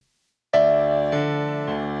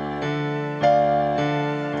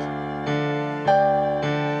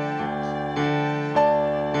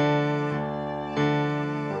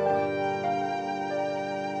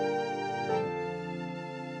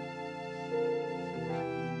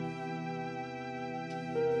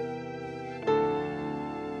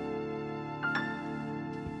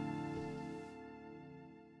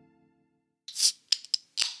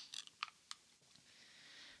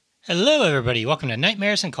Hello, everybody. Welcome to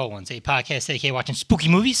Nightmares and Cold Ones, a podcast dedicated to watching spooky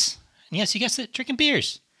movies. And yes, you guessed it, drinking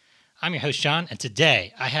beers. I'm your host, John, and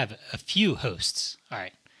today I have a few hosts. All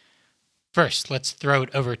right. First, let's throw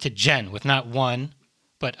it over to Jen with not one,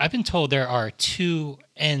 but I've been told there are 2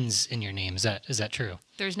 N's in your name. Is that true?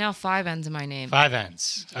 There's now 5 N's in my name. 5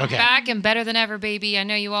 N's. Okay. Back and better than ever, baby. I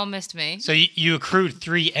know you all missed me. So you accrued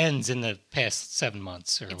 3 N's in the past 7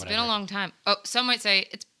 months or whatever. It's been a long time. Oh, some might say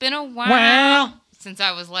it's been a while Wow. since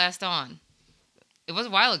I was last on. It was a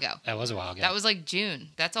while ago. That was a while ago. That was like June.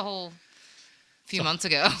 That's a whole few months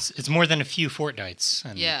ago. It's more than a few fortnights.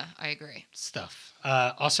 And Yeah, I agree. stuff.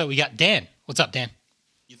 Also, we got Dan. What's up, Dan?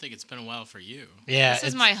 You think it's been a while for you? Yeah. This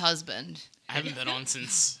is my husband. I haven't been on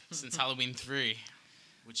since Halloween 3,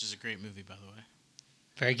 which is a great movie, by the way.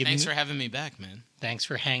 Very good. Thanks for having me back, man. Thanks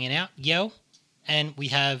for hanging out, yo. And we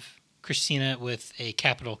have Christina with a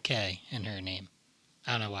capital K in her name.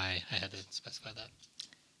 I don't know why I had to specify that.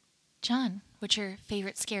 John, what's your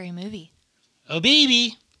favorite scary movie? Oh,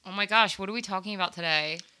 baby. Oh my gosh, what are we talking about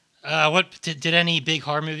today? What did any big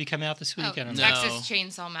horror movie come out this week? I don't know. No. Texas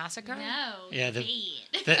Chainsaw Massacre? No. Yeah, the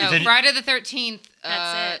Oh, Friday the 13th.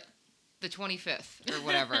 That's it. The 25th or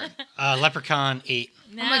whatever. Leprechaun 8.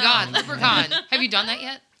 No. Oh my God, Leprechaun. Have you done that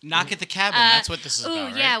yet? Knock at the Cabin. That's what this is Ooh,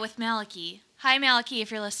 about, right? yeah, with Maliki. Hi, Maliki, if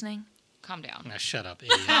you're listening. Calm down. Now shut up,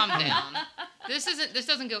 idiot. Calm down. This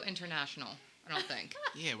doesn't go international. I don't think.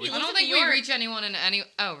 Yeah, I don't think we reach anyone in any.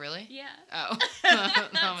 Oh, really? Yeah. Oh,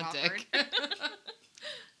 I'm a dick.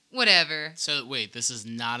 Whatever. So, wait, this is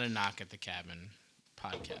not a Knock at the Cabin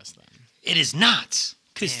podcast, then? It is not.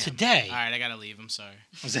 Because Damn. today... All right, I gotta leave. I'm sorry.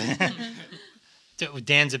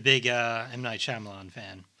 Dan's a big M. Night Shyamalan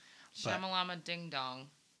fan. But- Shamalama ding dong.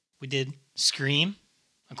 We did Scream.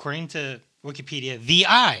 According to Wikipedia,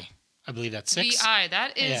 VI. I believe that's 6. VI.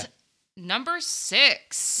 That is Yeah. number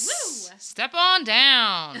 6. Woo! Step on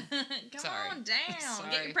down. Come Sorry. on down.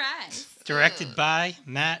 Sorry. Get your prize. Directed by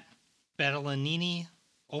Matt Bettolini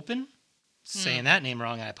Open. Saying that name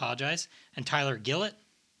wrong, I apologize. And Tyler Gillett.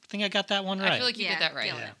 I think I got that one right. I feel like you Yeah, did that right.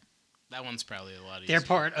 Gillett. Yeah. That one's probably a lot easier. They're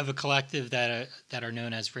part of a collective that are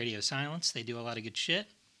known as Radio Silence. They do a lot of good shit.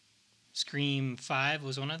 Scream 5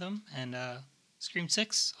 was one of them. And Scream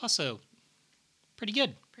 6 also pretty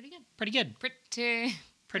good. Pretty good. Pretty good. Pretty.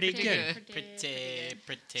 Pretty Pretty good. good.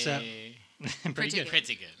 Pretty. So- pretty good.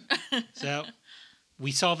 Pretty good. So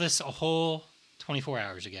we saw this a whole 24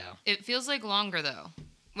 hours ago. It feels like longer though.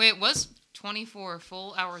 Wait, it was 24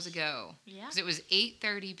 full hours ago. Yeah. Because it was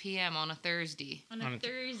 8:30 p.m. on a Thursday. On On a a-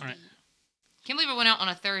 Thursday. alright. Can't believe it went out on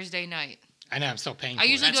a Thursday night. I know, I'm still paying for I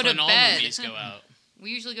it. usually That's go to when all bed. movies go out.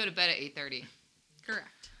 We usually go to bed at 8:30.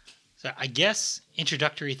 Correct. So I guess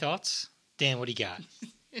introductory thoughts. Dan, what do you got?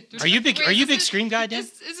 Are you big Scream guy, Dan?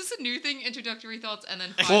 Is this a new thing? Introductory thoughts and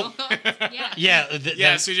then Well- final thoughts? Yeah. Yeah.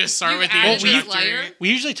 Yes, we just start You with the added this introductory. layer? We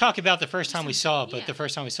usually talk about the first time we saw it, but Yeah. the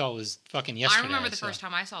first time we saw it was fucking yesterday. I remember the so- first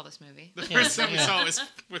time I saw this movie. The Yeah, first time we yeah. saw it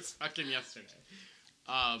was fucking yesterday.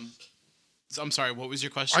 So I'm sorry, what was your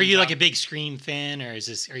question? Are you like a John? big Scream fan, or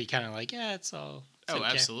are you kind of like, yeah, it's all... it's Oh, okay.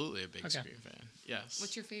 absolutely a big Okay. Scream fan. Yes.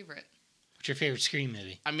 What's your favorite? What's your favorite Scream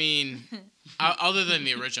movie? I mean, other than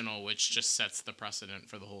the original, which just sets the precedent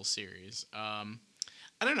for the whole series.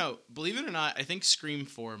 I don't know. Believe it or not, I think Scream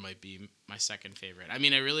 4 might be my second favorite. I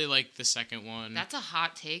mean, I really like the second one. That's a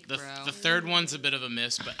hot take, the, bro. the third one's a bit of a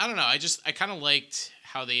miss, but I don't know. I kind of liked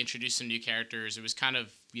how they introduced some new characters. It was kind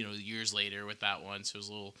of, years later with that one, so it was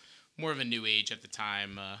a little more of a new age at the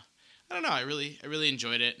time. I don't know. I really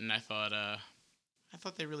enjoyed it, and I thought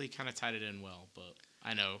they really kind of tied it in well. But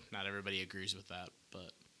I know not everybody agrees with that,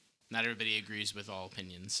 but not everybody agrees with all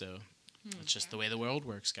opinions. So it's just the way the world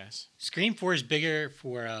works, guys. Scream 4 is bigger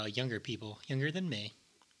for younger people, younger than me.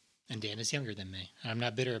 And Dan is younger than me. And I'm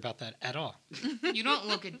not bitter about that at all. You don't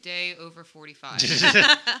look a day over 45.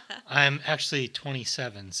 I'm actually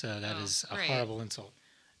 27, so that Oh, is a great. horrible insult.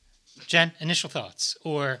 Jen, initial thoughts?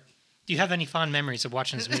 Or do you have any fond memories of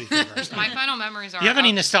watching this movie for the first My time? final memories are. Do you have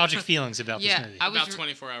any nostalgic feelings about Yeah, this movie? I was About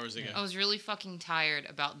 24 hours ago. I was really fucking tired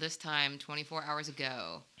about this time 24 hours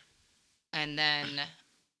ago. And then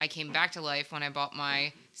I came back to life when I bought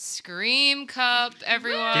my Scream cup,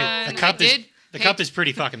 everyone. Dude, the cup pay- is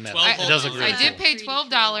pretty fucking metal. 12 It does look I really I did cool. pay Pretty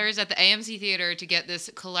 $12 at the AMC theater to get this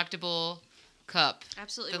collectible cup.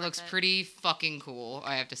 Absolutely. That worth looks it. pretty fucking cool,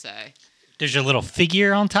 I have to say. There's your little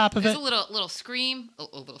figure on top of There's it. a little scream, a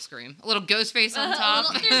little ghost face on A top.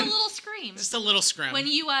 little- there's a little scream. Just a little scrim. When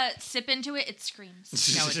you sip into it, it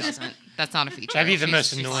screams. No, it doesn't. That's not a feature. That'd be the She's- most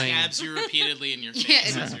she's- annoying. Stabs you repeatedly in your face. Yeah,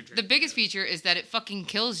 as you're the drinking. biggest feature is that it fucking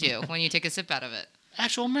kills you when you take a sip out of it.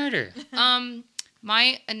 Actual murder.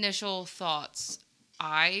 My initial thoughts,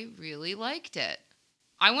 I really liked it.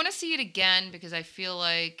 I want to see it again because I feel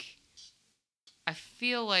like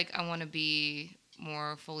I want to be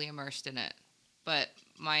more fully immersed in it. But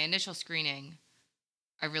my initial screening,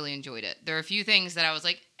 I really enjoyed it. There are a few things that I was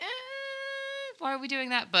like, why are we doing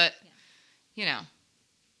that? But, you know,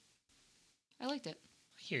 I liked it.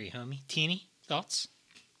 I hear you, homie. Teeny, thoughts?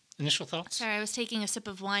 Initial thoughts? Sorry, I was taking a sip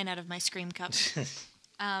of wine out of my Scream cup.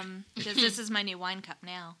 Because this is my new wine cup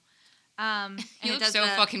now. And You it look does so the-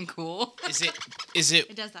 fucking cool.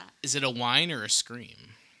 It does that. Is it a wine or a scream?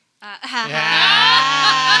 This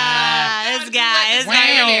guy is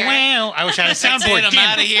Wow, wow. I wish I had a soundboard. I'm damn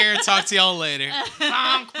out it. of here. Talk to y'all later.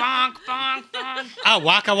 Bonk, bonk, bonk, bonk. Oh,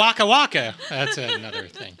 waka, waka, waka. That's another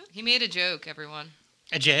thing. He made a joke, everyone.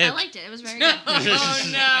 A I joke. liked it. It was very good. Oh,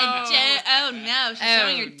 no. Oh no, she's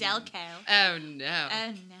showing her Delco. Oh, no.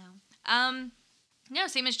 Oh no. No,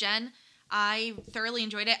 same as Jen. I thoroughly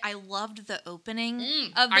enjoyed it. I loved the opening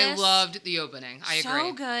of this. I loved the opening. I agree.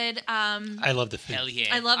 So good. I love the food. Hell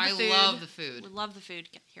yeah. I love the I food. love the food. We love the food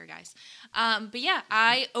here, guys. But yeah,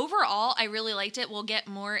 overall I really liked it. We'll get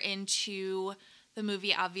more into the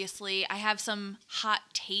movie. Obviously, I have some hot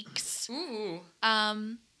takes Ooh.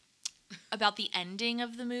 about the ending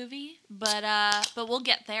of the movie, but we'll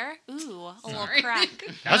get there. Ooh, a little Sorry. crack.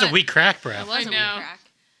 That was a weak crack, bro. It was I a weak know. crack.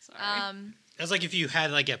 Sorry. That's like if you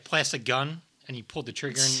had like a plastic gun and you pulled the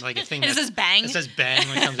trigger and like a thing And it that says bang. it says bang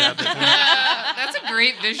when it comes out. That's a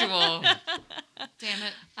great visual. Damn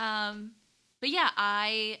it. But yeah,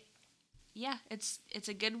 it's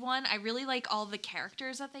a good one. I really like all the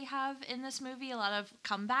characters that they have in this movie. A lot of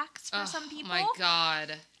comebacks for some people. Oh my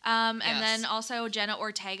God. And Yes. then also Jenna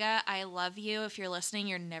Ortega, I love you. If you're listening,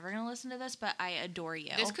 you're never gonna listen to this, but I adore you.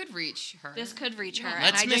 This could reach her. This could reach her, Yeah. and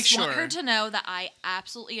Let's I make just want sure. her to know that I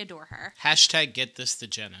absolutely adore her. Hashtag get this to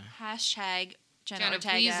Jenna. Hashtag Jenna, Jenna,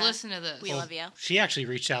 Ortega. please listen to this. We love you. She actually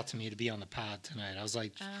reached out to me to be on the pod tonight. I was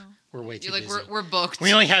like, Oh. we're way too You're like, busy. we're booked.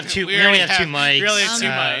 We only have two. We We only already have two mics. we only have two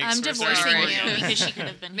mics. I'm We're divorcing sorry. you because she could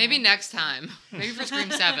have been. Maybe here. next time. Maybe for Scream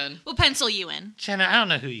 7. We'll pencil you in. Jenna, I don't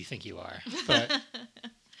know who you think you are, but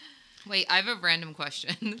Wait, I have a random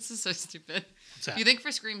question. This is so stupid. what's that? Do you think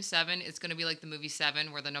for Scream 7, it's going to be like the movie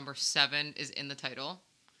 7, where the number 7 is in the title?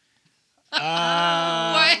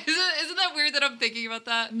 Why? Isn't that weird that I'm thinking about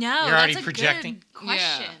that? No, You're already that's a projecting? good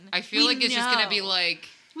question. Yeah. I feel We like it's just going to be know. like,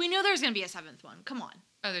 We know there's gonna be a seventh one. Come on.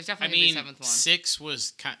 oh, there's I definitely going mean, to be a 7th one. 6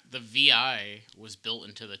 was the VI was built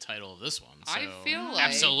into the title of this one. So I feel like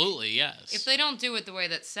absolutely yes. if they don't do it the way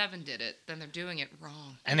that 7 did it, then they're doing it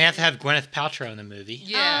wrong. And they have to have Gwyneth Paltrow in the movie.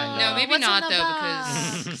 Yeah. And, No, maybe what's in not, the though,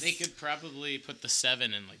 box? because they could probably put the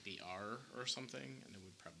 7 in like the R or something, and it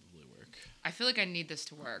would probably work. I feel like I need this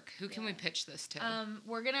to work. Who can we pitch this to?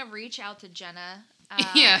 We're gonna reach out to Jenna.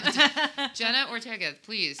 Yeah. Jenna Ortega,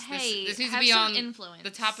 please. Hey, this needs to have be some on influence. the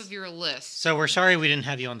top of your list. So we're sorry we didn't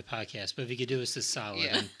have you on the podcast, but if you could do us this solid.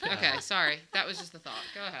 Yeah. and, Okay, sorry. That was just the thought.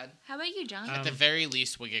 Go ahead. How about you, John? At the very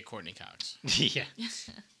least, we'll get Courtney Cox. yeah.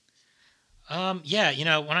 Yeah, you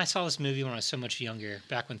know, when I saw this movie when I was so much younger,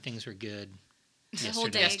 back when things were good, whole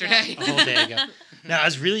day Yesterday. a whole day ago. No, I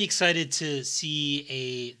was really excited to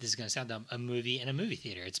see this is going to sound dumb, a movie in a movie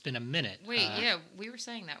theater. It's been a minute. Wait, yeah, we were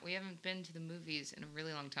saying that. We haven't been to the movies in a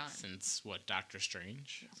really long time. Since what, Doctor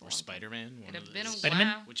Strange That's a or long time. Spider-Man? It One had of been a those. Spider-Man?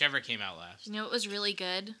 while. Whichever came out last. You know what was really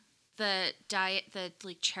good? The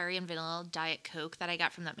like cherry and vanilla Diet Coke that I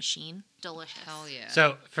got from that machine. Delicious. Hell yeah.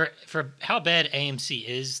 So for how bad AMC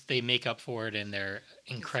is, they make up for it in their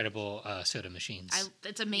incredible soda machines.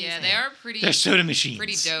 It's amazing. yeah, they are pretty They're soda machines.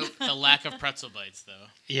 pretty dope. The lack of pretzel bites, though.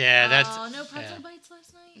 Yeah, that's. Oh, no pretzel yeah. bites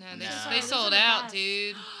last night. No, No. they Those sold are the out, best.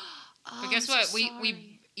 dude. Oh, But guess I'm what? so We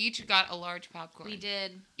sorry. each got a large popcorn. We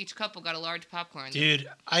did. Each couple got a large popcorn. Dude,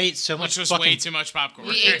 I ate so much Which was fucking. way too much popcorn.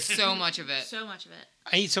 We ate so much of it. So much of it.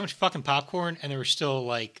 I ate so much fucking popcorn, and there was still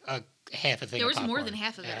like a half a thing. There of was more popcorn. than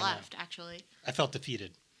half of Yeah, I it know. left, actually. I felt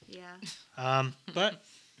defeated. Yeah. But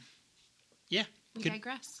yeah, We good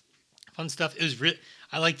digress. fun stuff. It was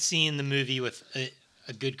I liked seeing the movie with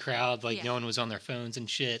a good crowd. Like Yeah. no one was on their phones and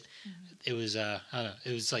shit. It was I don't know.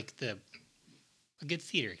 It was like a good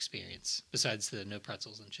theater experience besides the no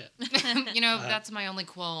pretzels and shit. You know, that's my only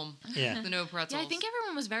qualm. Yeah. The no pretzels. Yeah, I think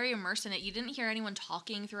everyone was very immersed in it. You didn't hear anyone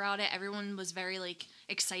talking throughout it. Everyone was very like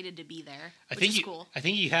excited to be there, which is cool. I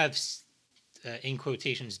think you have in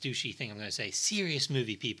quotations douchey thing. I'm going to say serious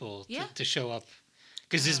movie people Yeah. to show up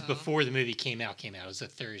because this is Oh. before the movie came out. It was a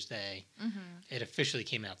Thursday. Mm-hmm. It officially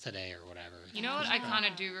came out today or whatever. You know what? I Yeah. kind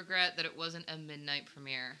of do regret that it wasn't a midnight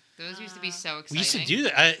premiere. Those used to be so exciting. We used to do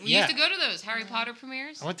that. We yeah. used to go to those Harry Potter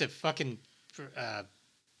premieres. I went to fucking I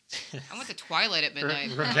went to Twilight at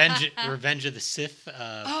midnight. Revenge of the Sith.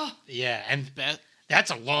 Oh, Yeah, and Beth,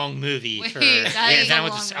 That's a long movie. Wait, For, that is then a I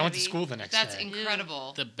long went to movie. school the next That's day.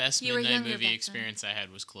 incredible. The best You were midnight younger back movie then. experience I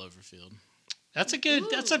had was Cloverfield. That's a good.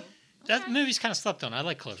 That okay. movie's kind of slept on. I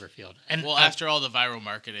like Cloverfield. And Well, after all the viral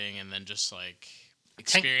marketing and then just like Tank-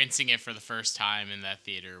 experiencing it for the first time in that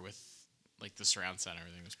theater with like the surround sound,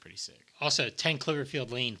 everything was pretty sick. also 10 Cloverfield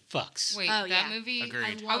Lane fucks. Wait, Oh, that yeah. movie.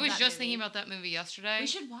 Agreed. I love was that just movie. thinking about that movie yesterday. We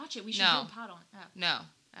should watch it. We should No. do a pod on it. Oh. No,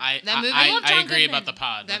 I That movie- I, I love I John agree Goodman. about the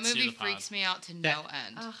pod. that Let's do movie the pod. freaks me out to That- no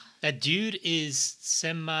end. Ugh. That dude is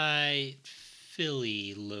semi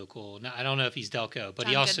Philly local. No, I don't know if he's Delco, but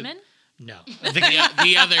he John also Goodman? no.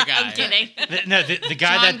 The other guy. I'm kidding. The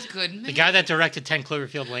guy John Goodman. the guy that directed 10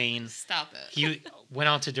 Cloverfield Lane. Stop it. He went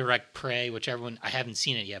on to direct Prey, which I haven't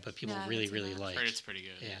seen it yet, but people No, I really haven't seen really that. like. Heard it's pretty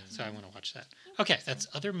good. Yeah, so I want to watch that. Okay, that's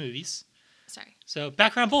other movies. Sorry. So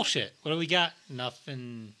background bullshit. What do we got?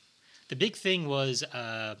 Nothing. The big thing was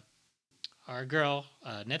our girl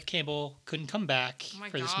Neve Campbell couldn't come back Oh my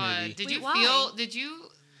for this god! movie. Did Wait, you why? feel? Did you?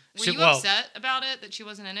 Were So- you well- upset about it that she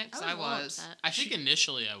wasn't in it? Because I a little was. upset. I think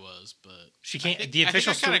initially I was, but She can't. I think, the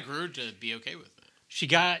official I kind of story. grew to be okay with it. She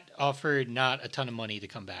got offered not a ton of money to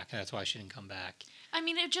come back, and that's why she didn't come back. I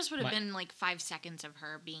mean, it just would have My- been like 5 seconds of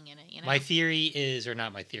her being in it, you know? My theory is, or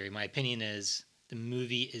not my theory, my opinion is the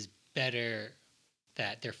movie is better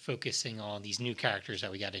that they're focusing on these new characters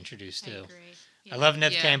that we got introduced I to. agree. I love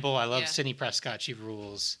Neve Yeah. Campbell. I love Yeah. Sidney Prescott. She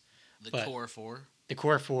rules. The But- core four. The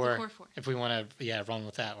core four, The core four. if we want to, run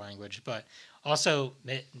with that language. But also,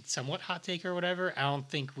 somewhat hot take or whatever, I don't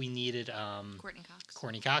think we needed Courtney Cox.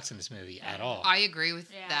 Courtney Cox in this movie at all. I agree with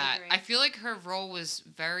Yeah, I that. agree. I feel like her role was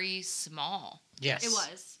very small. Yes. It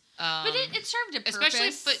was. But But it served a purpose.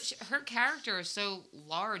 especially, her character is so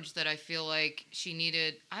large that I feel like she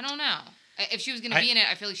needed. I don't know. If she was going to I- be in it,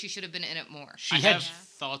 I feel like she should have been in it more. She I had. have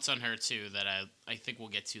thoughts on her too that I think we'll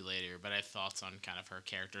get to later, but I have thoughts on kind of her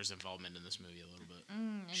character's involvement in this movie a little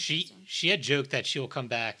bit. She had joked that she'll come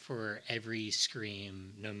back for every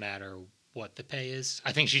Scream, no matter what the pay is.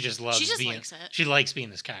 I think she just loves She just being. likes it. She likes being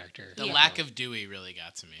this character. The Yeah. lack of Dewey really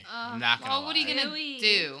got to me. I'm not gonna Well, what are you lie. going to Really?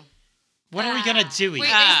 do? What are we gonna do? Wait,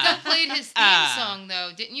 Ah. they still played his theme Ah. song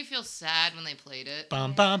though. Didn't you feel sad when they played it?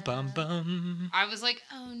 Bum bum bum bum. I was like,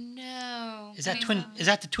 oh no. Is that Please twin? don't. Is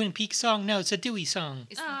that the Twin Peaks song? No, it's a Dewey song.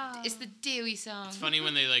 It's the Dewey song. It's funny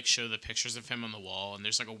when they like show the pictures of him on the wall and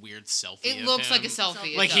there's like a weird selfie. It of looks him. like a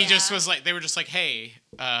selfie. it Like he does. just was like they were just like, hey,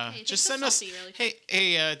 take just the send us, selfie really quick.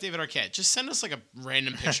 hey, David Arquette, just send us like a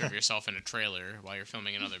random picture of yourself in a trailer while you're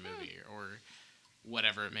filming another movie or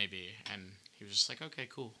whatever it may be. And he was just like, okay,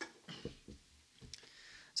 cool.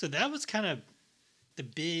 So that was kind of the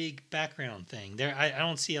big background thing. There, I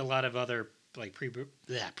don't see a lot of other like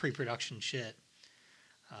pre-production shit.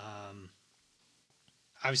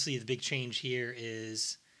 Obviously, the big change here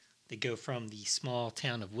is they go from the small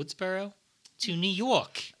town of Woodsboro to New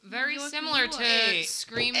York. very New York, similar New to York. Hey,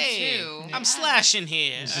 Scream Hey, 2. I'm slashing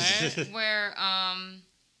here. alright? Where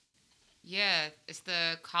yeah, it's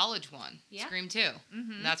the college one. Yeah. Scream 2.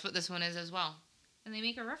 Mhm. That's what this one is as well. And they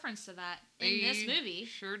make a reference to that in this They movie.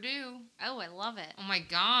 Sure do. Oh, I love it. Oh my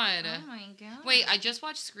god. Oh my god. Wait, I just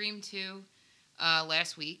watched Scream 2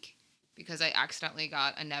 last week because I accidentally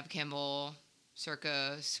got a Neve Campbell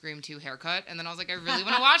circa Scream 2 haircut, and then I was like, I really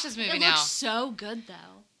want to watch this movie it now. looks so good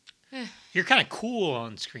though. You're kind of cool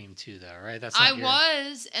on Scream too, though, right? That's I not your-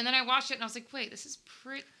 was, and then I watched it, and I was like, wait, this is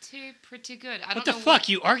pretty good. I What don't the know fuck?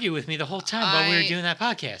 You argue with me the whole time while we were I- doing that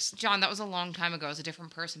podcast. John, that was a long time ago. I was a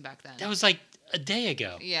different person back then. That was like a day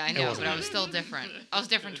ago. Yeah, I It know, wasn't. but I was still different. I was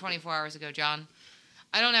different 24 hours ago, John.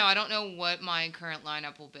 I don't know. I don't know what my current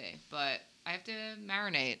lineup will be, but I have to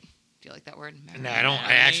marinate. Do you like that word? Marinate. No, I don't.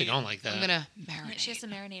 I actually don't like that. I'm gonna marinate. She has to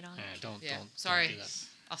marinate on Yeah, it. don't. Yeah, Don't. sorry. Don't do that.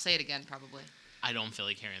 I'll say it again, probably. I don't feel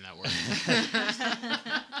like hearing that word.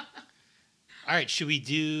 All right, should we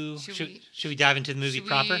do? Should Should we dive into the movie Should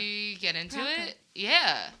proper? we get into Proper. it?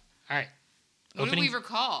 Yeah. All right. What Opening- do we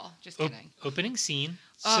recall? Just Op- kidding. opening scene.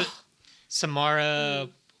 Ugh. Samara.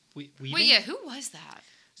 Weaving? Wait, yeah. Who was that?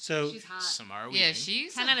 So She's hot. Samara Yeah, Weaving.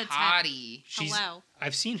 she's 10 a out of 10. hottie. she's. Hello.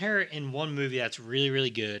 I've seen her in one movie that's really, really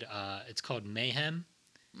good. It's called Mayhem,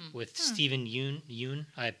 Hmm. with Stephen Yoon.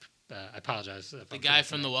 I apologize. If The I'm guy pronouncing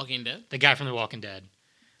from The it. Walking Dead. The guy from The Walking Dead.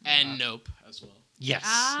 And Nope as well. Yes. Yeah.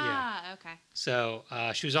 Ah, okay. So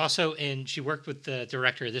she was also in. She worked with the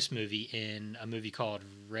director of this movie in a movie called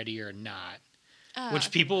Ready or Not, which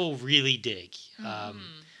okay. people really dig. Mm.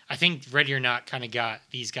 I think Ready or Not kind of got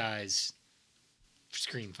these guys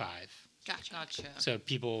Scream 5. Gotcha. So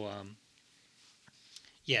people,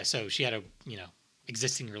 yeah. So she had a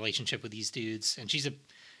existing relationship with these dudes, and she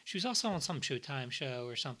was also on some Showtime show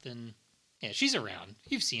or something. Yeah, she's around.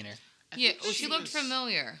 You've seen her. I Yeah, think well, she looked was-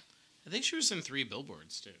 familiar. I think she was in 3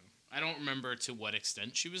 Billboards too. I don't remember to what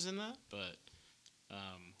extent she was in that, but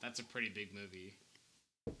that's a pretty big movie.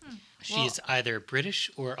 She's either British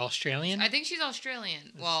or Australian. I think she's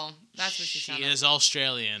Australian. Well, that's what she She sounded. is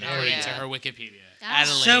Australian, Oh, according yeah. to her Wikipedia. That's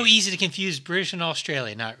Adelaide. So easy to confuse British and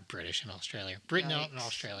Australia. Not British and Australia. Britain and Yikes.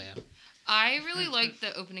 Australia. I really liked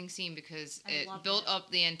the opening scene because I it loved built it.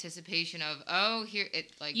 up the anticipation of, oh, here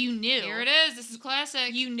it like You knew. here it is. This is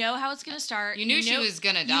classic. You know how it's gonna start. You knew she was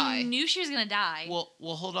gonna die. You knew she was gonna die. Well,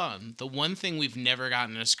 hold on. The one thing we've never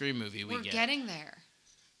gotten in a Scream movie We're get. getting there.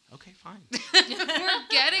 Okay, fine. We're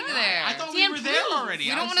getting there. I thought Dan, we were there please. already.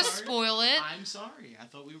 we don't want to spoil it. I'm sorry. I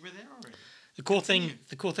thought we were there already.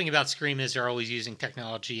 The cool thing about Scream is they're always using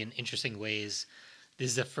technology in interesting ways. This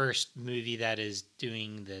is the first movie that is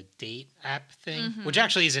doing the date app thing, which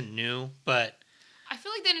actually isn't new, but I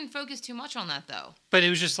feel like they didn't focus too much on that though. it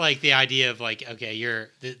was just like the idea of like, okay,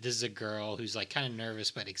 this is a girl who's like kind of nervous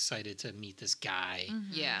but excited to meet this guy.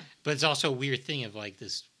 Yeah. But it's also a weird thing of like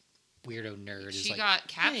this weird nerd is She like, got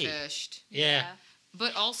hey. catfished. Yeah.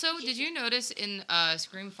 But also, did you notice in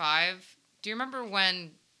Scream 5, do you remember when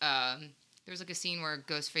there was like a scene where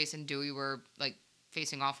Ghostface and Dewey were like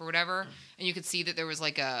facing off or whatever, and you could see that there was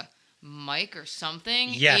like a mic or something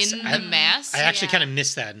Yes, in the mask? I actually Yeah. kind of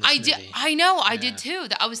missed that in this movie. I know, I Yeah. did too.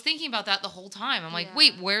 I was thinking about that the whole time. I'm like, Yeah.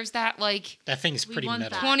 wait, where's that like That thing's We pretty want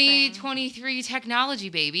metal. that. 2023 technology,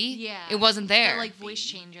 baby? Yeah. It wasn't there. That, like voice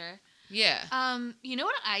changer. Yeah. You know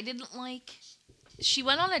what I didn't like? She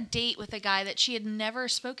went on a date with a guy that she had never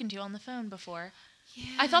spoken to on the phone before.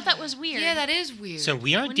 I thought that was weird. Yeah, that is weird. So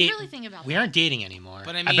we aren't When you dating. really think about We that. aren't dating anymore.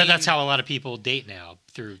 But I bet that's mean- how a lot of people date now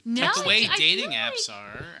through No, That's the way I dating feel apps like-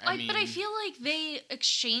 are. But I feel like they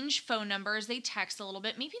exchange phone numbers. They text a little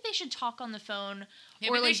bit. Maybe they should talk on the phone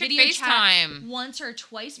Maybe or they like should video FaceTime. chat once or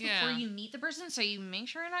twice before Yeah. you meet the person, so you make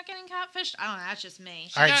sure you're not getting catfished. I don't know. That's just me.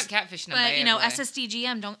 She All right, got catfish in a But bad you know, way.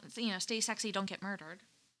 SSDGM, don't stay sexy, don't get murdered.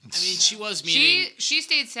 I mean, she was meeting. She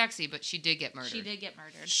stayed sexy, but she did get murdered. She did get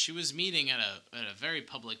murdered. She was meeting at a very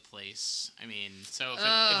public place. I mean, so if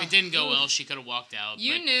Ugh. it didn't go well, she could have walked out.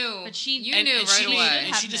 You but, knew. But she- you and, knew and right she away. made, and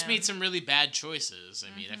Have she just known. made some really bad choices.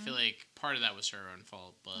 I mean, I feel like part of that was her own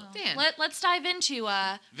fault. But Dan. Let's dive into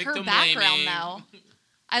her Victim background blaming. though.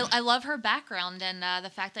 I love her background and the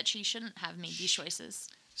fact that she shouldn't have made these choices.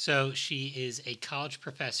 So she is a college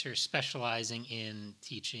professor specializing in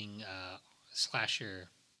teaching slasher.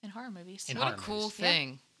 In horror movies. In what a horror cool movies.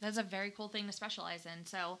 thing. That's a very cool thing to specialize in.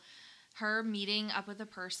 So her meeting up with a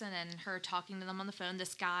person and her talking to them on the phone,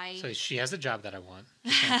 this guy. So she has the job that I want.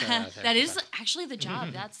 Just gonna throw that out there. that is actually the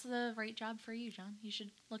job. That's the right job for you, John. You should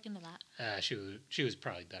look into that. She was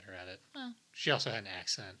probably better at it. Oh. She also had an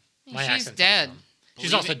accent. Yeah. My She's accent's dead. awesome. She's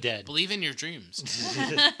believe also in- dead. Believe in your dreams.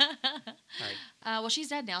 All right. Well, she's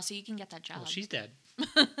dead now, so you can get that job. Well, she's dead.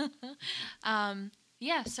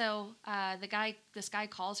 Yeah, so this guy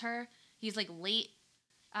calls her. He's like late,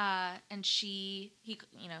 and he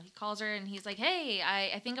calls her and he's like, "Hey,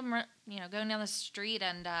 I think I'm going down the street,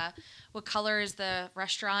 and what color is the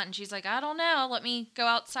restaurant?" And she's like, "I don't know. Let me go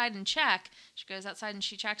outside and check." She goes outside and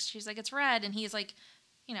she checks. She's like, "It's red," and he's like,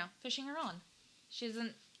 fishing her on. She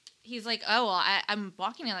doesn't. He's like, "Oh well, I'm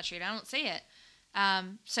walking down the street. I don't see it."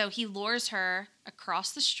 So he lures her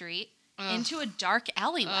across the street. Ugh. Into a dark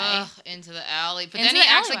alleyway. Ugh, into the alley. But Into then he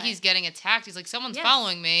the acts like alleyway. he's getting attacked. He's like, someone's Yes.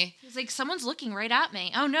 following me. He's like, someone's looking right at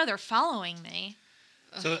me. Oh no, they're following me.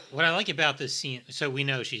 So what I like about this scene, so we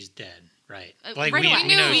know she's dead, right? Right away. We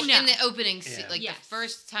knew we know. in the opening scene, Yeah. like Yes. the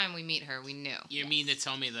first time we meet her, we knew. You mean to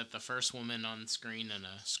tell me that the first woman on screen in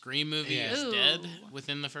a Scream movie Yeah. is Ooh. dead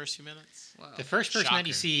within the first few minutes? Wow. The first person that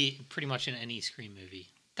you Shocker. see pretty much in any Scream movie,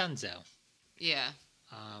 Dunzo. Yeah.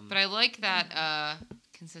 Um, But I like that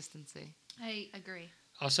consistency. I agree.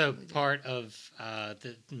 Also, part of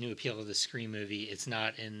the new appeal of the Scream movie, it's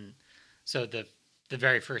not in. So the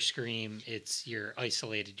very first Scream, you're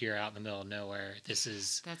isolated, you're out in the middle of nowhere. This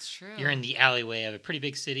is That's true. you're in the alleyway of a pretty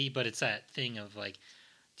big city, but it's that thing of like,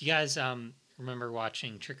 do you guys remember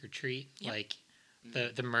watching Trick or Treat? Yep.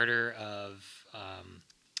 Like the murder of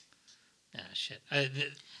shit.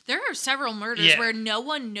 There are several murders Yeah. where no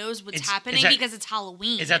one knows what's It's happening at- because it's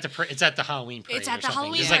Halloween. It's at the Halloween parade. It's at or the something.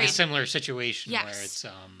 Halloween It's like a parade. similar situation Yes. where it's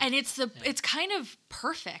and it's kind of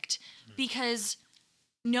perfect because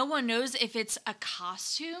no one knows if it's a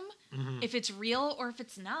costume, Mhm. if it's real, or if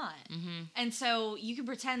it's not. Mm-hmm. And so you can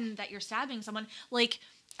pretend that you're stabbing someone. Like,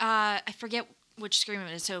 I forget which Scream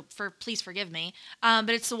it is, so please forgive me. But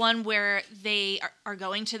it's the one where they are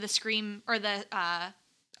going to the Scream or the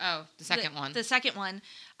Oh, the second one. The second one,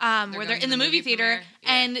 where they're going in to the the movie movie theater premiere, yeah.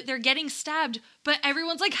 and they're getting stabbed, but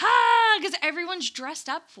everyone's like, ha! Because everyone's dressed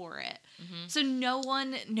up for it. Mhm. So no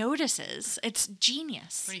one notices. It's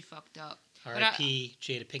genius. Pretty fucked up. But R.I.P.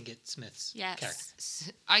 Jada Pinkett Smith's Yes.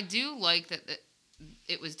 character. I do like that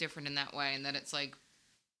it was different in that way, and that it's like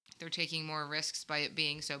they're taking more risks by it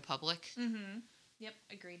being so public. Mm-hmm. Yep,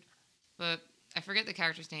 agreed. But I forget the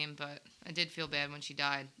character's name, but I did feel bad when she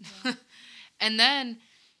died. And then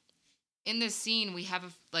in this scene, we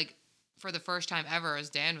have like for the first time ever, as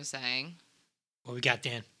Dan was saying. What we got,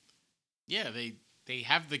 Dan? Yeah, they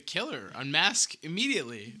have the killer unmask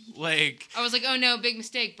immediately. Like, I was like, oh no, big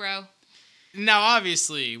mistake, bro. now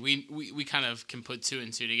obviously we kind of can put two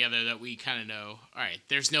and two together that we kind of know, all right,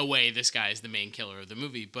 there's no way this guy is the main killer of the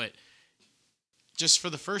movie, but just for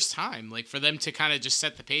the first time, like for them to kind of just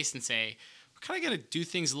set the pace and say, we're kind of going to do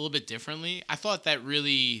things a little bit differently. I thought that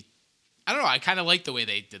really, I don't know, I kind of liked the way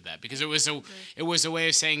they did that, because it was a way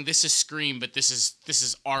of saying, this is Scream, but this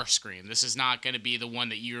is our Scream. This is not going to be the one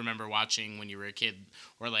that you remember watching when you were a kid,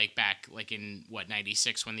 or like back like in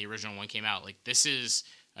 96 when the original one came out. Like, this is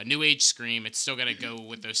a new age Scream. It's still going to go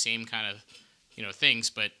with those same kind of, things,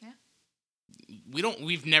 but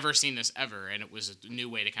we've never seen this ever, and it was a new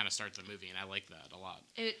way to kind of start the movie, and I like that a lot.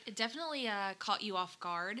 It definitely caught you off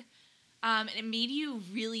guard. And it made you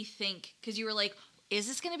really think, because you were like, is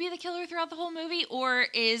this going to be the killer throughout the whole movie, or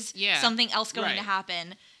is something else going to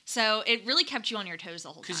happen? So it really kept you on your toes the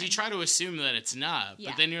whole time. Because you try to assume that it's not,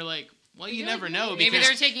 but then you're like, well, you You're never like, know. maybe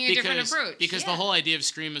they're taking a different approach. Because the whole idea of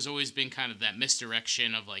Scream has always been kind of that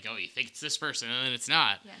misdirection of like, oh, you think it's this person, and then it's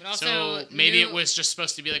not. Yeah. But also, so maybe it was just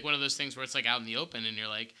supposed to be like one of those things where it's like out in the open, and you're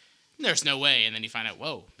like, there's no way, and then you find out,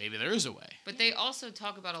 whoa, maybe there is a way. But they also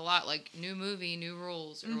talk about a lot, like new movie, new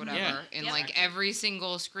rules, or whatever. Yeah. In like every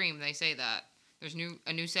single Scream, they say that there's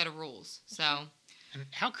a new set of rules. So And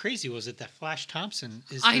how crazy was it that Flash Thompson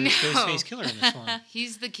is I the know. Ghostface killer in this one?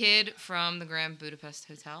 he's the kid from the Grand Budapest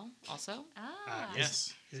Hotel, also.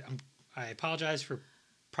 Yes. I apologize for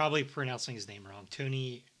probably pronouncing his name wrong.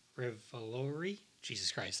 Tony Revolori?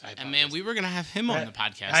 Jesus Christ. I apologize. And man, we were gonna have him on the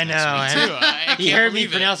podcast. I know. next week too. I He can't heard me believe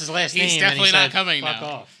it. pronounce his last name. He's and definitely he not said, coming Fuck now.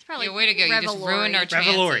 off. It's probably Yeah, way to go. You just Revelori. ruined our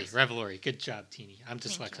chances. Revelori. Good job, Teeny. I'm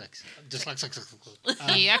dyslexic.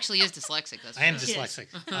 Dyslexic. He actually is dyslexic. That's I am for sure.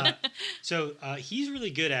 dyslexic. So he's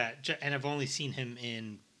really good at, and I've only seen him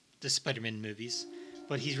in the Spider-Man movies,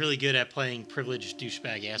 but he's really good at playing privileged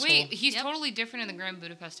douchebag asshole. Wait, he's totally different in the Grand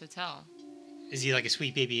Budapest Hotel. Is he like a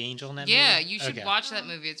sweet baby angel in that Yeah, movie? you should Okay. watch that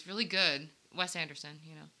movie. It's really good. Wes Anderson,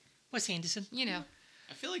 Wes Anderson.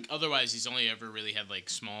 I feel like otherwise he's only ever really had like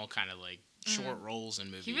small kind of like short roles in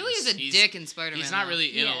movies. He really is a He's- dick in Spider-Man. He's not though.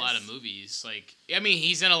 really in a lot Yes. of movies. Like, I mean,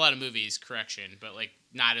 he's in a lot of movies, correction, but like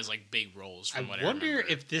not as like big roles from what I wonder remember.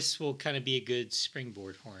 if this will kind of be a good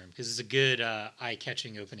springboard for him, because it's a good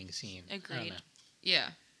eye-catching opening scene. I don't Agreed. know. Yeah,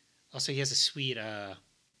 Also, he has a sweet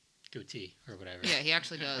goatee or whatever. yeah, he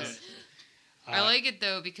actually does. I Uh, like it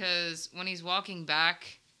though because when he's walking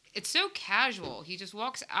back, it's so casual. He just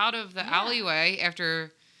walks out of the alleyway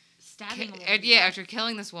after Stabbing a woman. after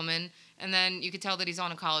killing this woman, and then you could tell that he's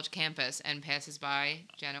on a college campus and passes by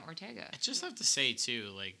Jenna Ortega. I just have to say too,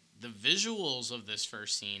 like the visuals of this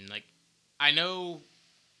first scene, like I know,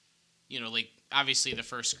 like obviously the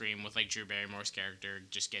first Scream with like Drew Barrymore's character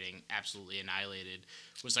just getting absolutely annihilated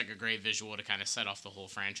was like a great visual to kind of set off the whole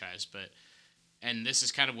franchise, and this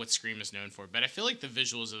is kind of what Scream is known for. But I feel like the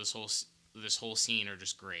visuals of this whole scene are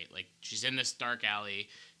just great. Like she's in this dark alley,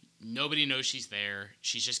 nobody knows she's there.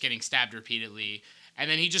 She's just getting stabbed repeatedly, and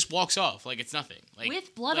then he just walks off like it's nothing. Like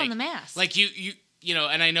With blood on the mask. Like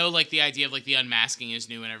and I know like the idea of like the unmasking is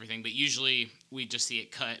new and everything, but usually we just see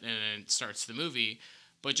it cut and then it starts the movie.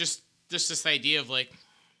 But just this idea of like,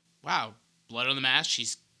 wow, blood on the mask.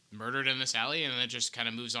 She's murdered in this alley, and then it just kind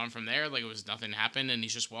of moves on from there. Like it was nothing happened, and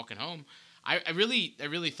he's just walking home. I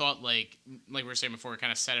really thought like we were saying before, it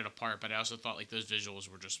kind of set it apart. But I also thought like those visuals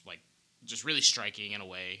were just really striking in a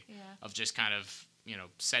way of just kind of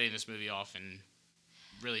setting this movie off and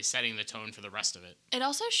really setting the tone for the rest of it. It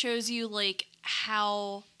also shows you like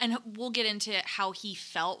how, and we'll get into how he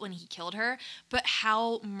felt when he killed her, but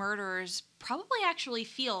how murderers probably actually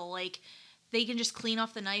feel like they can just clean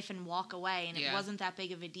off the knife and walk away, and it wasn't that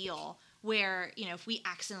big of a deal. Where if we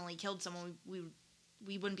accidentally killed someone,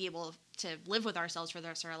 we wouldn't be able to live with ourselves for the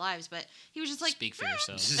rest of our lives. But he was just like, Speak for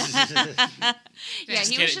yourself. yeah,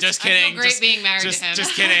 he was just. Just I feel kidding. great being married to him.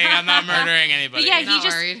 Just kidding. I'm not murdering anybody. But yeah, Not he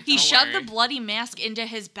worried. he Don't shoved worry. the bloody mask into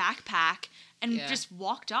his backpack and Yeah. just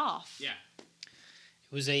walked off. Yeah.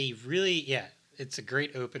 It was it's a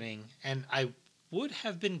great opening, and I would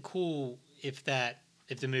have been cool if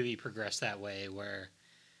the movie progressed that way, where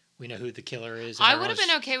We know who the killer is. and I would have everyone's-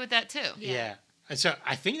 been okay with that too. Yeah. And so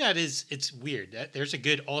I think it's weird. There's a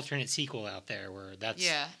good alternate sequel out there where that's.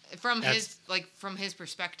 Yeah, from his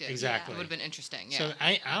perspective. Exactly. It would have been interesting. Yeah. So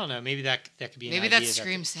I don't know. Maybe that could be. Maybe an idea that's that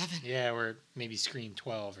Scream 7. Yeah, or maybe Scream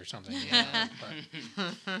 12 or something. Yeah.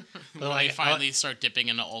 But When like, they finally start dipping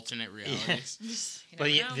into alternate realities. You But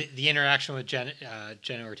never yeah, know. the interaction with Jenna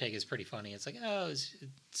Ortega is pretty funny. It's like, oh, is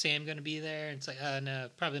Sam going to be there? And it's like, no,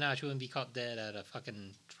 probably not. She wouldn't be caught dead at a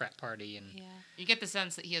fucking frat party. And Yeah. You get the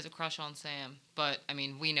sense that he has a crush on Sam, but I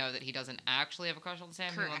mean, we know that he doesn't actually have a crush on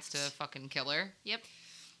Sam. He wants to Correct. fucking kill her. Yep.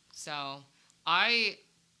 So, I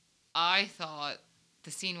thought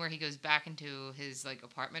the scene where he goes back into his like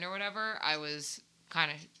apartment or whatever, I was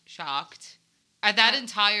kind of shocked at that Yeah.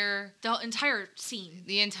 The entire scene.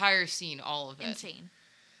 the entire scene, all of it. Insane.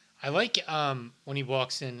 I like when he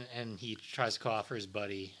walks in and he tries to call out for his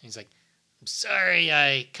buddy. He's like, I'm sorry,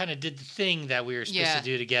 I kind of did the thing that we were supposed Yeah. to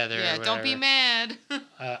do together. Yeah, or don't be whatever."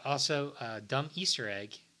 mad. Also, dumb Easter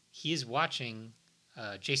egg. He is watching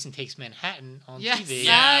Jason Takes Manhattan on Yes. TV.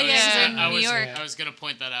 Yeah. Oh, yes, yeah. in I New was, York. I was gonna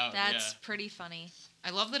point that out. That's pretty funny. I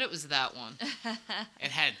love that it was that one. Yeah. It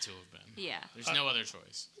had to have been. Yeah. There's no other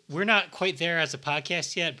choice. We're not quite there as a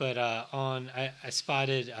podcast yet, but I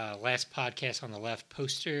spotted last podcast on the left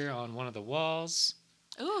poster on one of the walls.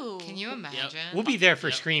 Ooh. Can you imagine? We'll be there for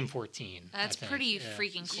Yep. Scream 14. I That's think. pretty Yeah.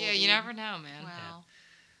 freaking cool. Yeah, you dude. never know, man.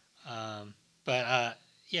 Wow. But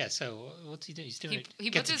yeah, so what's he doing? He's doing He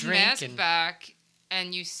gets puts a his drink mask and back,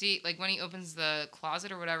 and you see, like, when he opens the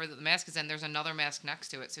closet or whatever that the mask is in, there's another mask next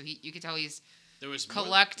to it. So you could tell he's There was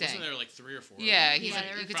Collecting. Wasn't there like 3 or 4? yeah, Yeah, you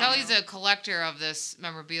could from- tell he's a collector of this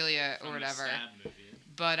memorabilia or from a whatever. Stab movie.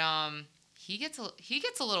 But he gets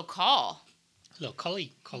a little call. little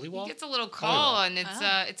Cully wall. He gets a little call, Collywall. and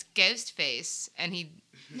Oh. it's Ghostface, and he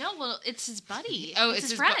No, well, it's his buddy. it's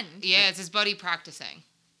his bu- friend. yeah, it's his buddy practicing,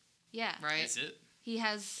 Yeah. right? Is it? He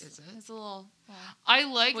has Is it? his little. I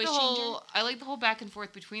like Voice the whole back and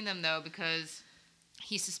forth between them though, because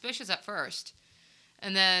he's suspicious at first,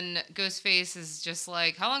 and then Ghostface is just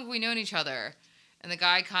like, "How long have we known each other?" And the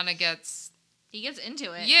guy kind of gets, He gets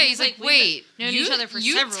into it. yeah, he's like, "We've "Wait, known you, each other for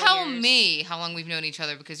you several tell years." me how long we've known each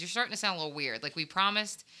other because you're starting to sound a little weird. Like we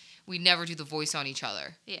promised, we'd never do the voice on each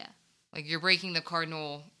other. Yeah. Like you're breaking the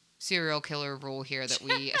cardinal serial killer rule here that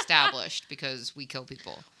we established because we kill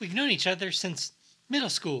people." We've known each other since middle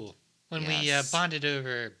school when we Yes. bonded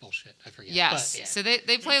over bullshit. I forget. Yes. But, yeah. So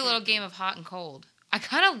they play a little game of hot and cold. I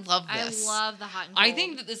kind of love this. I love the hot and I cold.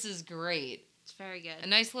 think that this is great. it's very good. A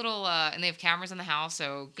nice little, and they have cameras in the house,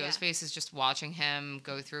 so Yeah. Ghostface is just watching him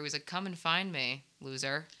go through. He's like, "Come and find me,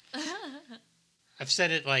 loser." I've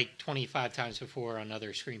said it like 25 times before on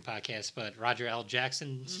other Scream podcasts, but Roger L.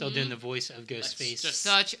 Jackson still doing the voice of Ghostface. just-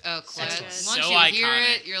 Such a clip. Excellent. Once So you hear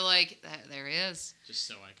iconic. it, you're like, "There he is." Just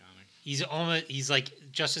so iconic. He's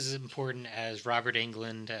like just as important as Robert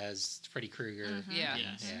Englund, as Freddy Krueger. Yeah.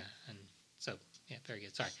 Yes. Yeah, and so yeah, very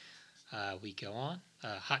good. Sorry. We go on.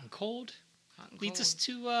 Hot and cold Hot and leads cold. us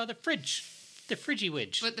to the fridge, the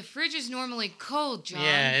Friggy-widge. But the fridge is normally cold, John.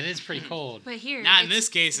 Yeah, it is pretty cold. But here, Not in it's- this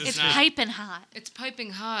case. It's, It's not. piping hot. It's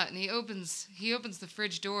piping hot, and he opens the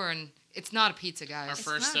fridge door, and it's not a pizza, guys. Our It's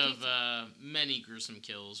first not of pizza. many gruesome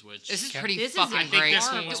kills, which This is Okay. pretty This is fucking I think great. this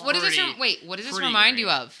one was What does this? pretty- Wait, what does this pretty remind great. you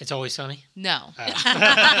of? It's always sunny. No.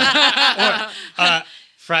 Or,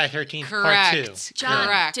 Friday 13th Part 2. Correct. John,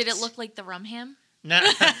 Correct. did it look like the rum ham? No.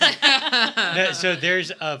 No, so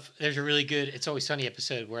there's a really good It's Always Sunny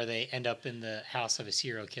episode where they end up in the house of a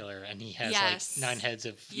serial killer and he has Yes. like 9 heads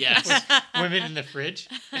of Yes. women in the fridge.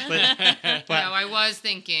 But No, I was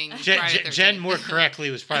thinking. Friday the Jen 13th. more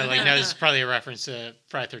correctly was probably like, no, this is probably a reference to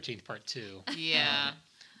Friday 13th Part 2. Yeah.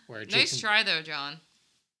 Where Nice Jason, try though, John.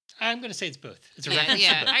 I'm going to say it's both. It's a Yeah, reference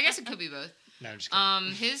yeah. to both. I guess it could be both. No, I'm just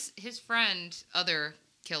kidding. His friend, other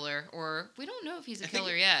killer, or we don't know if he's a I think-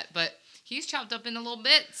 killer yet, but he's chopped up into little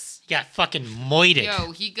bits. He got fucking moited.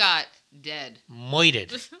 Yo, he got dead.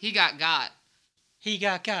 Moited. He got. He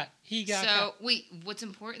got. He got. So wait, what's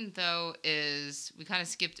important though is we kind of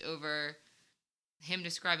skipped over him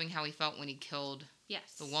describing how he felt when he killed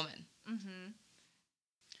Yes. the woman. Mm-hmm.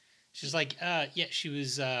 She's like, yeah, she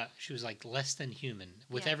was like less than human.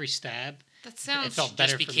 With Yeah. every stab, That it sounds. felt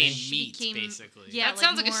better just for became me. She meat, became- basically. yeah. that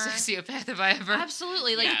sounds like more- a sociopath if I ever.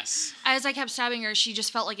 Absolutely. Like, yes. as I kept stabbing her, she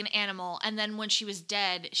just felt like an animal. And then when she was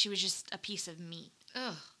dead, she was just a piece of meat.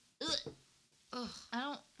 Ugh. Ugh. Ugh. I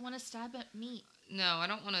don't want to stab at meat. No, I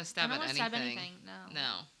don't want to I stab don't at want to anything. stab anything. No.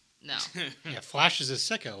 No. No. Yeah, Flash is a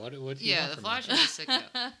sicko. What do you Yeah, want the from Flash him? is a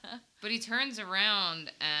sicko. But he turns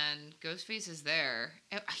around and Ghostface is there.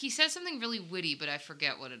 He says something really witty, but I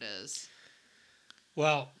forget what it is.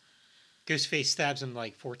 Well, Ghostface stabs him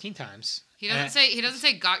like 14 times. He doesn't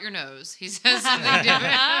say got your nose. He says something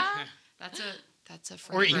different. That's a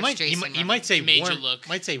Or he might say Made you warm, look.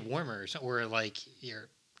 might say warmer or like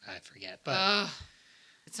I forget, but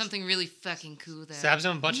it's something really fucking cool there. stabs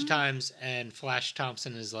him a bunch of times, and Flash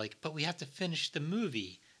Thompson is like, but we have to finish the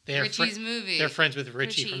movie. They're Richie's movie. They're friends with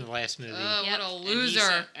Richie Richie. from the last movie. Oh, Yep. what a And he loser.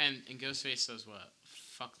 said- And Ghostface says what?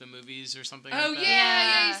 Fuck the movies or something Oh, like that?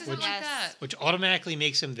 yeah, he says Which- something like that. Which automatically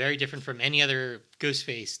makes him very different from any other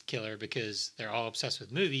Ghostface killer because they're all obsessed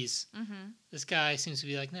with movies. Mm-hmm. This guy seems to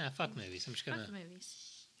be like, nah, fuck movies. I'm just gonna. Fuck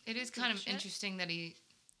movies. It is kind of Shit. interesting that he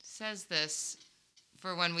says this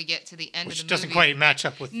for when we get to the end Which of the doesn't movie. quite match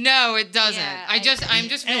up with. No, it doesn't. Yeah, I'm just The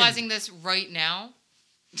end. realizing this right now.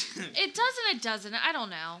 It doesn't. It doesn't. I don't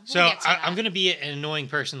know. We'll So get to that. I'm gonna be an annoying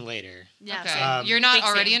person later. Yeah, Okay. same. You're not Big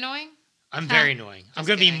already same. annoying I'm very annoying. I'm Just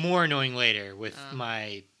gonna kidding. be more annoying later with Oh.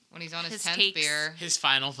 my. when he's on his His 10th takes. beer. His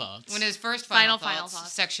final thoughts. When his first Final final thoughts,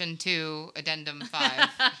 thoughts. section 2, addendum 5.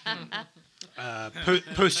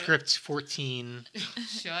 Postscript 14,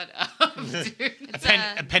 Shut up, dude. It's,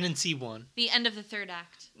 Appendice 1. the end of the third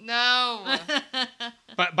act. No.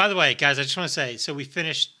 But by the way, guys, I just want to say, so we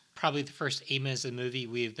finished probably the first 8 minutes of the movie.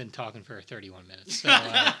 We've been talking for 31 minutes. So,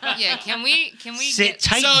 Yeah, can we sit get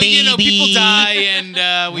tight, so, baby. people die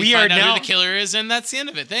and we We find are out now- who the killer is, and that's the end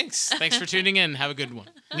of it. Thanks for tuning in. Have a good one.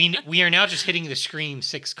 We are now just hitting the Scream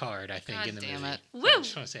 6 card, I think, God in the damn movie. it. So I Woo!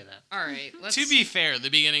 just want to say that. All right, let's To be fair, the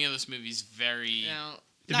beginning of this movie is very you know,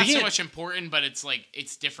 The not begin- so much important, but it's like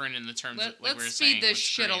it's different in the terms of like we were let's saying speed this with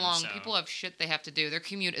shit Scream, along. so. People have shit they have to do. Their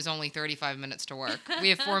commute is only 35 minutes to work. We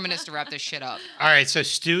have 4 minutes to wrap this shit up. All right, so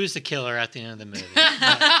Stu is the killer at the end of the movie.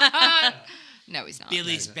 No, he's not.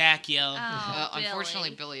 Billy's back, yo. Oh,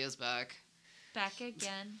 Unfortunately, Billy. Billy is back. Back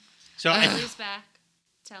again. So I, Billy's back.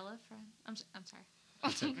 Tell a friend. I'm sorry.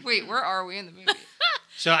 Wait, where are we in the movie?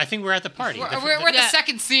 so I think we're at the party. We're, The- we're at the Yeah.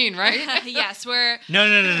 second scene, right? Yes, we're.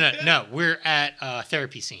 No. We're at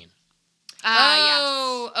therapy scene.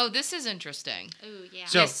 Oh, this is interesting. Yes. Ooh, yeah.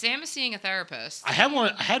 So- Yes, Sam is seeing a therapist. I had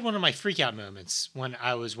one of my freak out moments when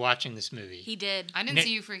I was watching this movie. He did. I didn't Nick-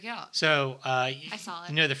 see you freak out. So I saw it.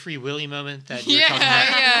 You know the Free Willy moment that you were Yeah, talking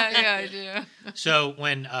about. yeah, I do. So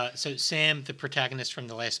when so Sam, the protagonist from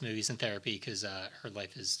the last movie, is in therapy because her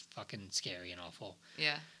life is fucking scary and awful.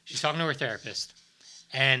 Yeah. She's talking to her therapist,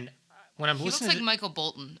 and when I'm He looks listening, like to, Michael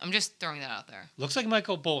Bolton. I'm just throwing that out there. looks like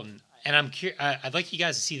Michael Bolton, and I'd like you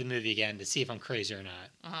guys to see the movie again to see if I'm crazy or not.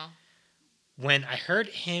 Uh-huh. When I heard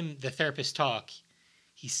him, the therapist, talk,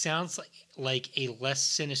 he sounds like a less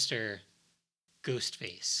sinister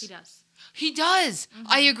Ghostface. He does. He does.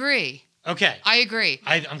 I agree. Okay, I agree.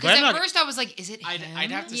 I'm Because glad I'm at not. first I was like, is it I'd him?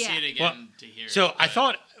 have to Yeah. see it again Well, to hear. So it, I but-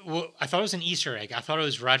 thought it was an Easter egg. I thought it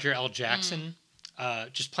was Roger L. Jackson,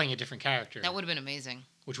 just playing a different character, That would have been amazing.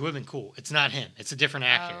 which would have been cool. It's not him. It's a different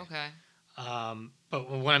actor. Oh, okay. But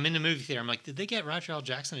when I'm in the movie theater, I'm like, did they get Roger L.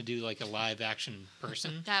 Jackson to do like a live action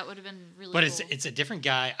person? That would have been really But cool. it's a different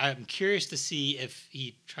guy. I'm curious to see if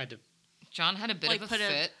he tried to. John had a bit Like, of a put a-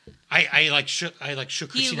 fit. I shook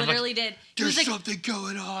He Christina. I'm like, literally did. He there's was like, something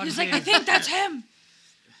going on. he was like, man." I think that's him.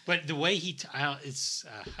 But the way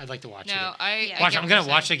I'd like to watch it. No, Yeah. I Watch. get I'm what gonna you're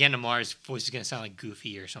watch it saying. again tomorrow. His voice is gonna sound like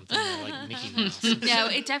Goofy or something, or like Mickey Mouse. No,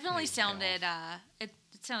 it definitely Yeah. sounded. It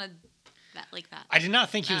sounded like that. I did not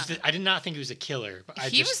think he was. I did not think he was a killer. But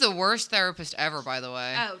He was the worst therapist ever, by the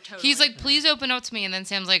way. Oh, totally. He's like, please open up to me. And then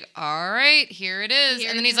Sam's like, all right, here it is. Here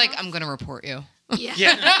and then it he's like, is. I'm going to report you. Yeah.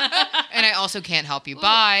 Yeah. And I also can't help you.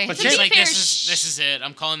 Bye. But To It's be like fair, this is it.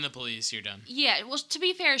 I'm calling the police. You're done. Yeah, well, to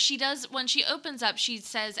be fair, she does, when she opens up, she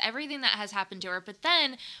says everything that has happened to her. But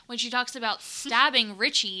then when she talks about stabbing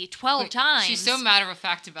Richie 12 times, She's so matter of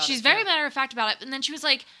fact about it. she's very matter of fact about it. And then she was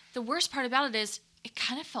like, the worst part about it is, it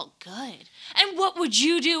kind of felt good. And what would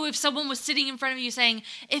you do if someone was sitting in front of you saying,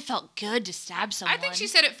 it felt good to stab someone? I think she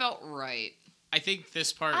said it felt right. I think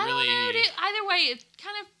this part I really. don't know. Either way, it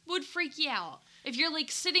kind of would freak you out. If you're like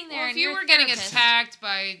sitting there Well, and if you you're were a getting therapist. attacked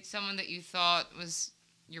by someone that you thought was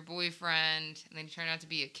your boyfriend, and then he turned out to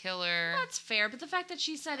be a killer. That's fair, but the fact that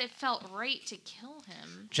she said it felt right to kill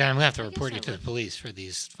him. Jen, I'm gonna have to I guess report I you to the would. police for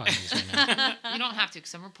these findings right now. You don't have to,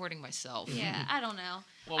 because I'm reporting myself. Yeah, I don't know.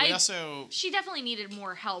 Well, we also She definitely needed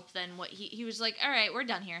more help than what he was like, all right, we're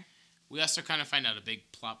done here. kind of find out a big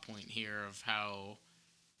plot point here of how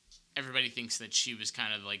everybody thinks that she was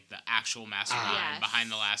kind of like the actual mastermind Yes. behind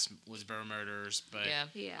the last Woodsboro murders, but Yeah.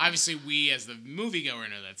 Yeah. obviously we as the moviegoer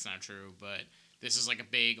know that's not true. But this is like a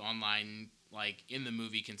big online, like in the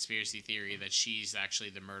movie conspiracy theory that she's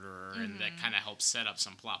actually the murderer, and that kind of helps set up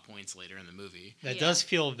some plot points later in the movie. That Yeah. does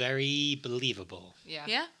feel very believable Yeah.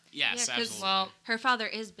 Yeah? Yes, Yeah, 'cause- absolutely. Well, Her father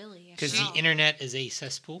is Billy. because She- the internet is a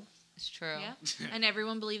cesspool. It's true. Yeah. And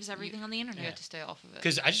everyone believes everything on the You internet. have to stay off of it.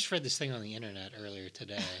 Because I just read this thing on the internet earlier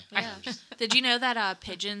today. Yeah. Did you know that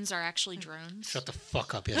pigeons are actually drones? Shut the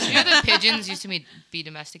fuck up, You know yes. that pigeons used to be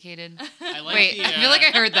domesticated? I like Wait, the, I feel like I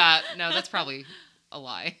heard that. No, that's probably a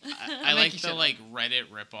lie. I like you the shut like Reddit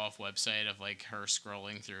ripoff website of like her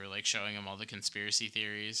scrolling through, like showing him all the conspiracy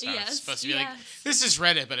theories. How Yes, it's supposed to be like, yes. this is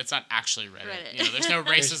Reddit, but it's not actually Reddit. Reddit. You know, there's no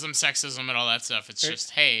racism, sexism, and all that stuff. It's There's-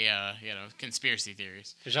 just, hey, conspiracy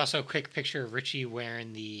theories. There's also a quick picture of Richie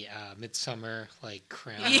wearing the Midsummer like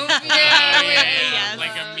crown. Yeah. Yeah, Oh, yeah, yes.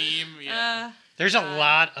 like a meme. Yeah. There's a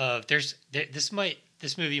lot of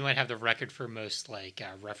this movie might have the record for most like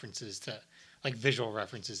references to like visual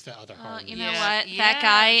references to other horror You movies. know Yeah. what? Yeah, That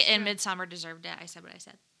guy that's in true. Midsummer deserved it. I said what I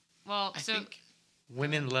said. Well, I so think.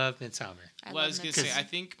 Women love Midsummer. Well, I love was gonna Midsummer. say, I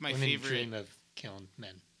think my Women favorite. dream of killing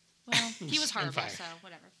men. Well, he was And horrible, fire. so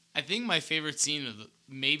whatever. I think my favorite scene of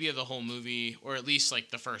the whole movie, or at least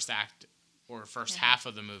like the first act or first Yeah. half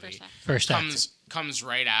of the movie, First act. First act. comes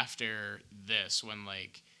right after this, when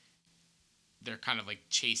like they're kind of like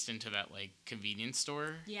chased into that like convenience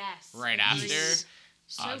store. Yes. Right Agreed. after.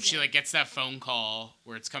 So She good. like gets that phone call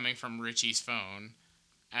where it's coming from Richie's phone,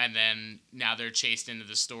 and then now they're chased into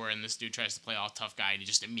the store, and this dude tries to play all tough guy, and he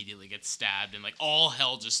just immediately gets stabbed, and like all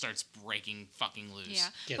hell just starts breaking fucking loose. Yeah.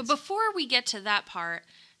 Gets- But before we get to that part,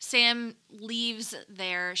 Sam leaves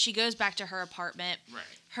there. She goes back to her apartment. Right.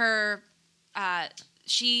 Her,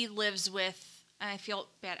 she lives with. I feel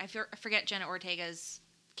bad. I forget Jenna Ortega's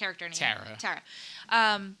character name. Tara.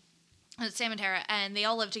 It's Sam and Tara, and they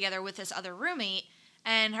all live together with this other roommate.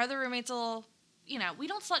 And her other roommate's a little. You know, we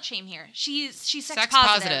don't slut shame here. She's sex Sex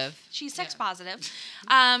positive. positive. She's sex Yeah. positive.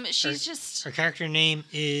 She's just Her character name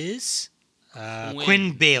is Quinn.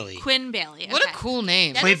 Quinn Bailey, Quinn Bailey. what a okay. cool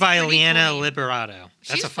name. That played is by pretty Liana cool name. Liberato.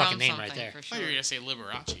 That's She's a fucking from name right something, there. for I thought you were sure. gonna say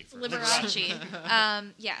Liberace. For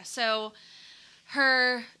Liberace. Yeah. So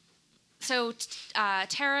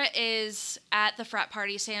Tara is at the frat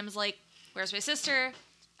party. Sam's like, "Where's my sister?"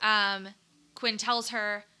 Quinn tells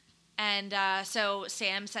her, and so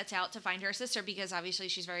Sam sets out to find her sister because obviously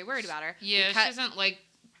she's very worried about her. Yeah, We cut- she doesn't like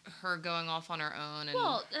her going off on her own, and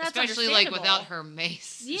Well, that's especially like understandable. without her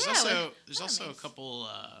mace. Yeah, There's with also a enemies. couple,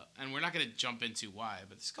 and we're not going to jump into why,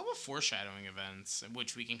 but there's a couple of foreshadowing events,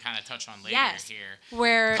 which we can kind of touch on later Yes. here.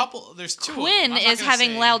 where There's two. Quinn of them. I'm not is gonna having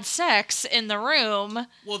say- loud sex in the room.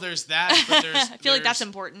 Well, there's that. But there's, I feel like that's there's-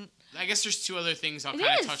 important. I guess there's two other things I'll It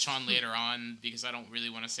kind is. of touch on later on because I don't really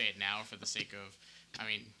want to say it now for the sake of. I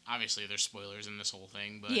mean, obviously there's spoilers in this whole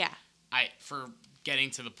thing, but Yeah. for getting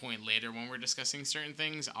to the point later when we're discussing certain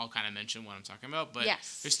things, I'll kind of mention what I'm talking about. But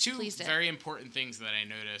Yes, there's two please do. very important things that I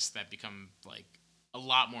noticed that become like a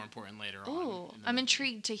lot more important later on. Ooh, in the I'm movie.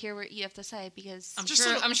 intrigued to hear what you have to say because I'm Just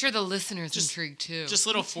sure. little- I'm sure the listeners just- intrigued too. Just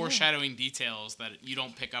little foreshadowing details that you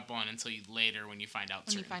don't pick up on until later when you find out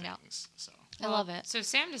When you certain find out. things. So I love it. So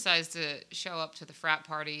Sam decides to show up to the frat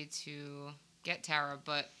party to get Tara,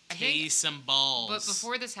 but I think. case some balls. But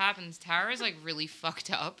before this happens, Tara's like really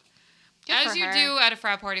fucked up. Good As for you her. do at a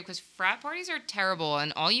frat party, because frat parties are terrible,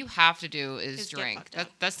 and all you have to do is Is get drink. fucked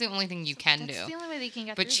up. That's the only thing you can That's do. the only way they can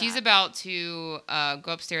get But through she's that. about to go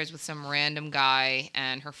upstairs with some random guy,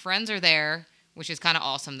 and her friends are there, which is kind of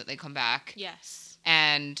awesome that they come back Yes.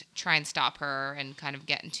 and try and stop her and kind of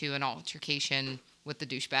get into an altercation with the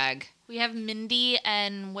douchebag. We have Mindy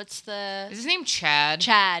and what's the Is his name Chad?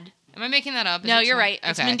 Chad? Am I making that up? Is No, it you're Chad? right.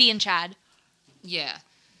 It's Okay. Mindy and Chad. Yeah.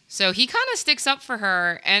 So he kind of sticks up for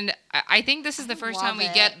her, and I think this is the first time love we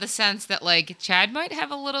it. get the sense that like Chad might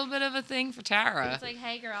have a little bit of a thing for Tara. It's like,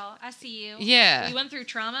 hey, girl, I see you. Yeah. We went through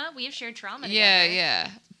trauma. We have shared trauma Yeah, together.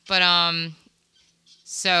 yeah. But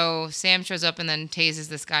so Sam shows up and then tases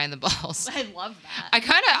this guy in the balls. I love that. I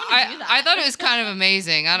kind of wanna do I that. thought it was kind of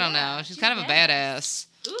amazing. I don't Yeah, know. She's she's kind of a badass.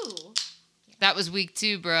 badass. Ooh. That was week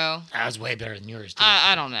 2, bro. That was way better than yours, dude.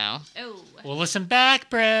 I don't know. Oh. Well, listen back,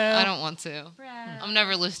 bro. I don't want to. Brad. I'm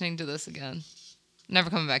never listening to this again.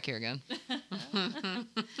 Never coming back here again.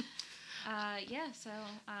 Yeah, so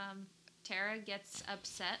Tara gets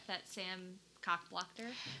upset that Sam cock-blocked her.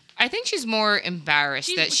 I think she's more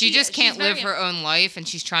embarrassed that she she just is. can't She's live very her own life and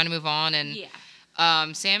she's trying to move on. And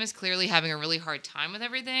Yeah. Sam is clearly having a really hard time with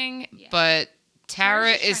everything, Yeah. but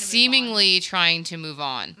Tara Tara's just is trying to move on. seemingly trying to move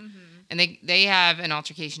on. Mm-hmm. And they have an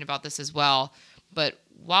altercation about this as well. But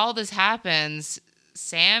while this happens,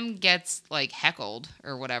 Sam gets like heckled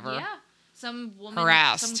or whatever. Yeah. Some woman,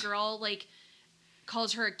 Harassed. some girl, like,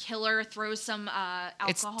 calls her a killer, throws some alcohol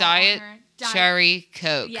It's on Diet her. Cherry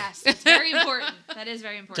Coke. Yes, it's very important. That is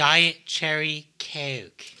very important. Diet Cherry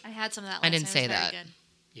Coke. I had some of that last I didn't night. say It was very that. good.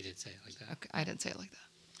 You did say it like that. Okay, I didn't say it like that.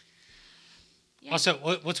 Yeah. Also,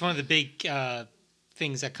 what's one of the big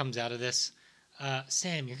things that comes out of this.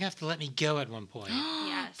 Sam, you're gonna have to let me go at one point.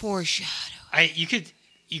 Yes. Foreshadow. You could.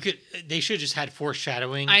 They should have just had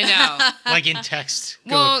foreshadowing, I know. like in text,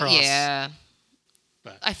 go Well, across. yeah.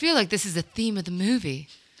 But- I feel like this is the theme of the movie.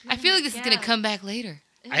 I feel like this is gonna Yeah. come back later.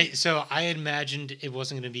 So I imagined it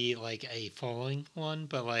wasn't gonna be like a falling one,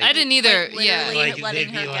 but like I didn't either. Like, yeah. literally Like, letting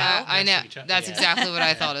they'd her be go. like- I know. next to each other. That's Yeah. exactly what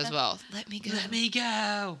I thought as well. Let me go. let me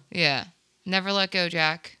go. Yeah. Never let go,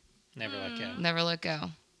 Jack. Never let go. Never let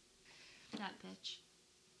go. That bitch.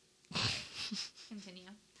 Continue.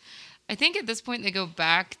 I think at this point they go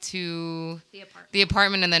back to The apartment. the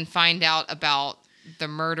apartment and then find out about the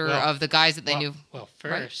murder Well- of the guys that they knew. Well,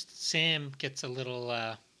 Right. first Sam gets a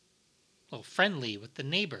little friendly with the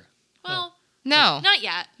neighbor. Well, No, not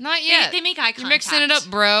yet. not yet. They make eye contact. You're mixing it up,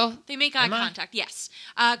 bro. They make eye Am I? contact, yes.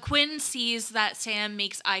 Quinn sees that Sam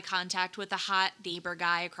makes eye contact with a hot neighbor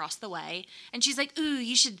guy across the way, and she's like, "Ooh,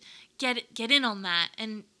 you should get in on that."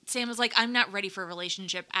 And Sam is like, "I'm not ready for a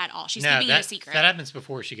relationship at all." She's keeping it a secret. that happens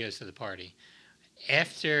before she goes to the party.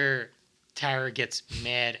 After Tara gets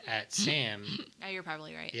mad at Sam, Oh, you're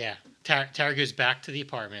probably right. yeah, Tara goes back to the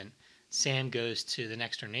apartment. Sam goes to the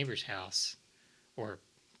next door neighbor's house, or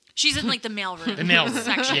She's in like the mailroom. the mail room.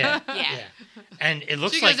 section. Yeah, Yeah. And it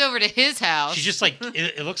looks She like goes over to his house. she's just like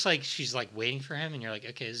it looks like she's like waiting for him, and you're like,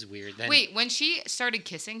 okay, this is weird. Then Wait, when she started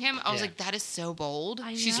kissing him, I was Yeah. like, that is so bold.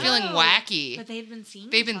 I She's know. feeling wacky. But they've been seeing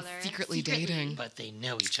They've each been other. secretly dating. but they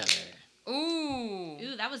know each other. Ooh.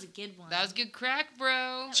 Ooh, that was a good one. That was good crack,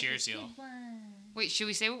 bro. Cheers, y'all. Wait, should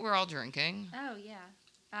we say what we're all drinking? Oh,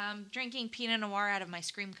 yeah. Drinking Pinot Noir out of my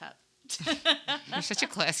Scream cup. You're such a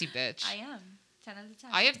classy bitch. I am. 10 out of 10.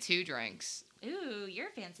 I have 2 drinks. Ooh, you're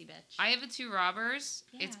a fancy bitch. I have a 2 robbers.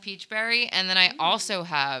 Yeah. It's peach berry, and then I also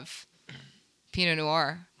have Pinot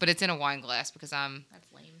Noir, but it's in a wine glass because I'm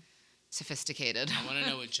That's lame. sophisticated. I want to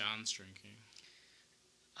know what John's drinking.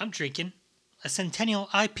 I'm drinking a Centennial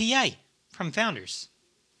IPA from Founders.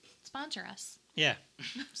 Sponsor us. Yeah,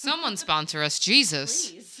 Someone sponsor us, Jesus.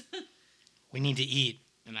 Please. we need to eat.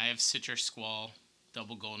 And I have Citrus Squall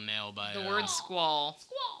Double Golden Ale by The word squall.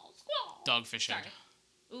 Squall, squall. Dogfish Head.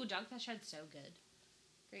 Ooh, Dogfish Head's so good.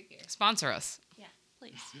 Great beer. Sponsor us. Yeah,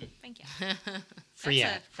 please. Thank you. Free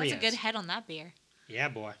That's ad. a, Free that's a good ads. head on that beer. Yeah,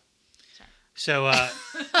 boy. Sorry. So,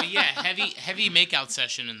 But yeah, heavy makeout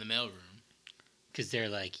session in the mailroom. because they're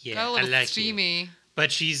like, yeah, Got a I little like you. steamy. But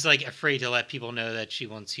she's like afraid to let people know that she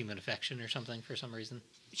wants human affection or something for some reason.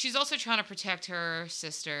 She's also trying to protect her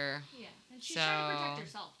sister. Yeah, and she's So- trying to protect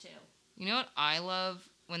herself, too. You know what I love?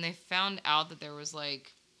 When they found out that there was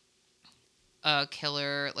like a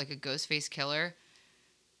killer, like a ghost face killer,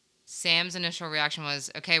 Sam's initial reaction was,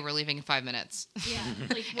 okay, we're leaving in 5 minutes. Yeah.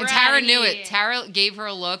 Like, And Tara knew it. Tara gave her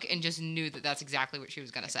a look and just knew that that's exactly what she was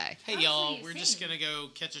going to say. Hey Honestly, y'all, we're just same. gonna go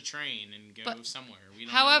catch a train and go But- somewhere. We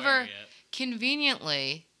don't however, know where yet.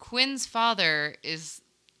 Conveniently, Quinn's father is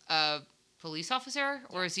a police officer,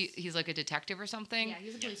 or is he's like a detective or something? Yeah,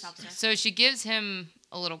 he's a police Yes. officer. So she gives him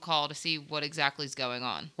a little call to see what exactly is going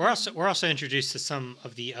on. We're also introduced to some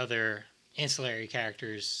of the other ancillary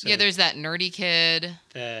characters. So Yeah, there's that nerdy kid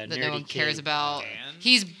the that nerdy no one cares kid. about. Dan?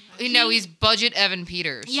 He's budget Evan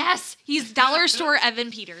Peters. Yes, he's dollar store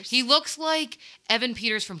Evan Peters. He looks like Evan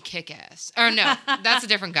Peters from Kick-Ass. Or no, that's a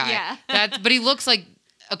different guy. Yeah. But he looks like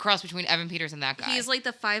a cross between Evan Peters and that guy. He's like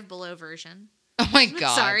the Five Below version. oh my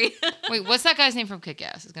god. Sorry. Wait, what's that guy's name from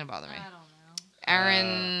Kick-Ass? It's gonna bother me. I don't know.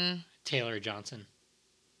 Aaron. Taylor Johnson.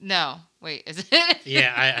 No, wait, is it?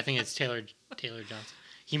 Yeah, I think it's Taylor Johnson.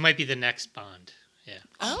 He might be the next Bond. Yeah.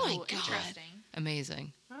 Oh my God. Interesting.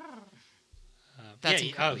 Amazing. yeah, That's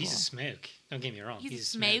he's incredible. a smoke. Don't get me wrong. He's,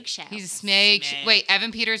 He's a a smoke show. He's a snake. Snake. Wait,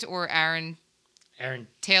 Evan Peters or Aaron Aaron.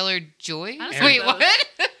 Taylor Joy? Honestly, Wait, both.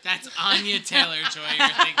 what? That's Anya Taylor-Joy you're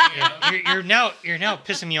thinking Yeah, of. you're now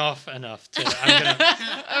pissing me off enough to. I'm gonna.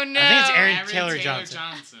 Oh no. I think it's Aaron Aaron Taylor Taylor Johnson.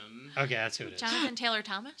 Johnson. Okay, that's who it is. Jonathan Taylor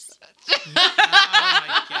Thomas. Oh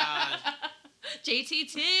my god.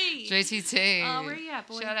 JTT. JTT. Oh, where you at,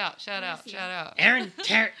 boy? Shout out, shout Let me out, see shout it. out. Aaron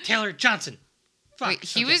Taylor Johnson. Fuck. Wait,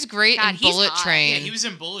 he okay. was great God, in he's Bullet hot. Train. Yeah, he was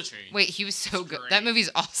in Bullet Train. Wait, he was so He's good. great. That movie's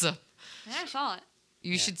awesome. I never saw it.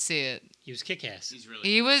 You Yeah. should see it. He was kick-ass. He's really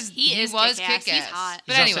He was He is was kick-ass. He's kick-ass. hot.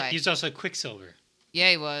 But He's anyway, also, he was also Quicksilver.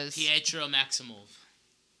 yeah, he was. Pietro Maximov.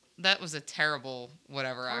 That was a terrible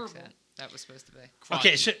whatever Horrible. accent that was supposed to be.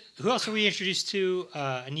 Okay, so who else are we introduced to?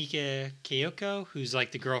 Anika Kyoko, who's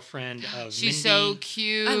like the girlfriend of She's Mindy. so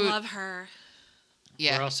cute. I love her.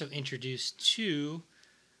 Yeah, We're also introduced to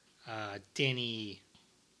Danny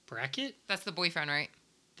Brackett. that's the boyfriend, right?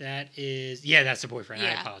 That's the boyfriend. I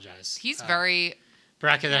Yeah. apologize. He's very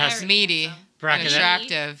Brackett that has Very meaty handsome. Brackett and that,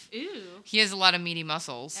 attractive. Ooh. He has a lot of meaty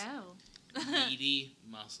muscles. Oh. Meaty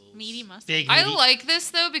muscles. Meaty muscle. Big I meaty, like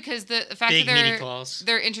this though because the fact big that meaty claws.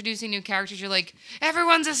 they're introducing new characters, you're like,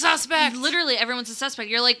 everyone's a suspect. Literally, everyone's a suspect.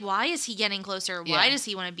 You're like, why is he getting closer? Why Yeah. does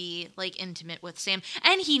he want to be like intimate with Sam?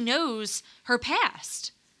 And he knows her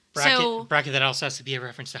past. Bracket that also has to be a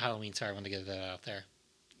reference to Halloween. Sorry, I wanted to get that out there.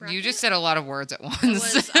 You just said a lot of words at once. That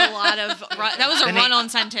was a lot of. That was a The na- run-on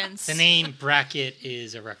sentence. The name Bracket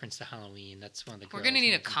is a reference to Halloween. That's one of the. We're girls gonna need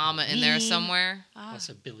a making fun comma of in there me. somewhere. Ah,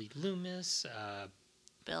 Also, Billy Loomis.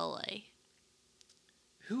 Billy.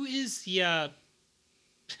 Who is the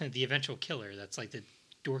the eventual killer? That's like the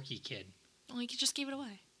dorky kid. Well, you just gave it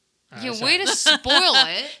away. Yeah, Sorry. way to spoil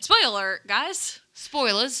it. Spoiler alert, guys.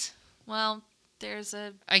 Spoilers. Well, there's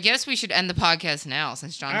a. I guess we should end the podcast now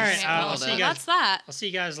since John All just right, I'll spoiled see you it. guys. That's that. I'll see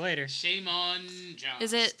you guys later. Shame on John.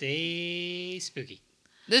 Is it? Stay spooky.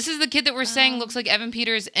 This is the kid that we're saying looks like Evan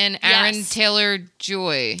Peters and Aaron Yes. Taylor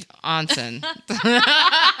Joy Onsen.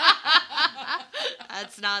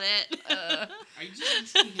 That's not it. Are you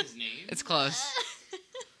just mentioning his name? It's close.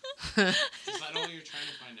 Is that all you're trying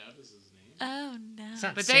to find out? Is his name? Oh no. It's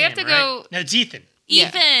not But Sam, they have to right? go- No, it's Ethan. Yeah.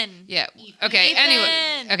 Ethan. Yeah. Okay. Ethan.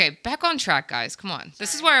 Anyway. Okay. Back on track, guys. Come on.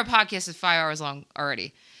 This is why our podcast is 5 hours long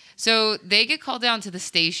already. So they get called down to the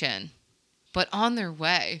station, but on their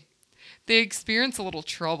way, they experience a little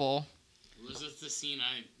trouble. Was this the scene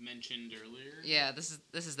I mentioned earlier? Yeah. This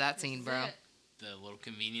is that scene, bro. The little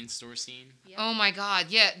convenience store scene. Oh my God.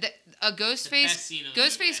 Yeah. A best Ghostface. scene of the movie, I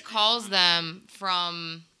Ghostface think. calls them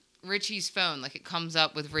from Richie's phone. Like it comes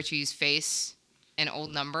up with Richie's face and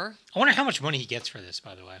old number. I wonder how much money he gets for this,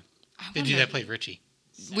 by the way. I The dude wonder- that played Richie.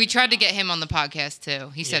 We tried to get him on the podcast too.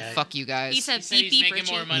 He said, Yeah. "Fuck you guys." He said, He said beep he's beep, making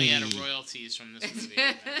Richie. more money out of royalties from this movie.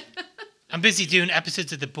 I'm busy doing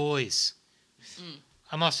episodes of The Boys. Mm.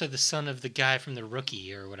 I'm also the son of the guy from The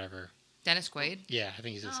Rookie or whatever. Dennis Quaid Yeah, I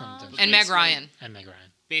think he's the son of Aw. Dennis. and Meg Basically- Ryan. And Meg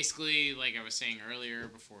Ryan. Basically, like I was saying earlier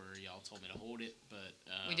before y'all told me to hold it, but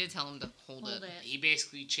We did tell him to hold it. he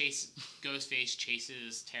basically Ghostface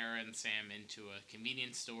chases Tara and Sam into a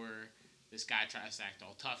convenience store. This guy tries to act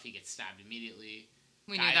all tough. He gets stabbed immediately.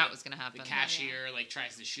 We knew Guy- that was gonna happen. The cashier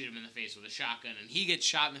tries to shoot him in the face with a shotgun, and he gets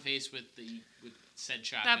shot in the face with said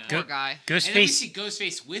shotgun. That poor guy. And then we Ghostface. see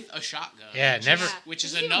Ghostface with a shotgun. Yeah, which never- is, which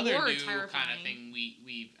is It's even another more new kind terrifying. of thing.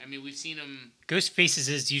 We've seen him.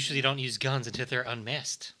 Ghostfaces usually don't use guns until they're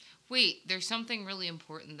unmasked. Wait, there's something really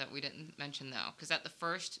important that we didn't mention though, because at the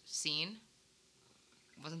first scene,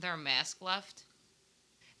 wasn't there a mask left?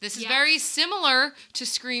 This is Yes. very similar to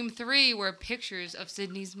Scream 3, where pictures of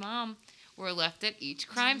Sydney's mom were left at each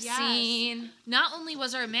crime Yes. scene. Not only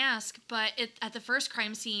was there a mask, but at the first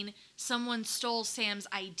crime scene, someone stole Sam's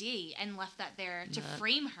ID and left that there to That-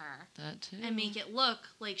 frame her That too. and make it look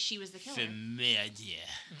like she was the killer. Familiar.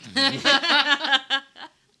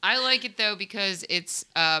 I like it though because it's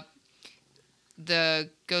the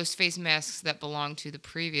Ghostface masks that belong to the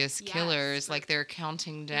previous Yes. killers. Like they're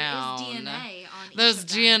counting There down. is DNA on each There's of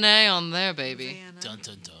them. DNA on there, baby. Dun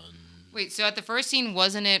dun dun. Wait, so at the first scene,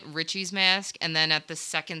 wasn't it Richie's mask? And then at the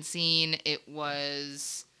second scene, it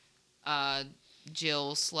was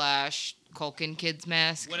Jill / Culkin kid's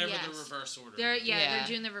mask? Whatever the Yes. reverse order. They're Yeah. they're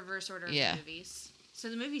doing the reverse order of Yeah. the movies. So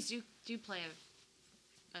the movies do play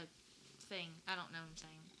a thing. I don't know what I'm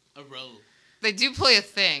saying. A role. They do play a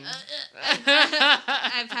thing.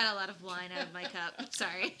 I've had a lot of wine out of my cup.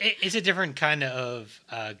 Sorry. It's a different kind of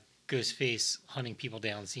Ghostface hunting people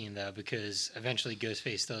down scene, though, because eventually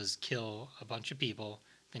Ghostface does kill a bunch of people.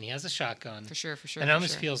 Then he has a shotgun. For sure. And it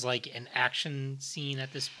almost feels like an action scene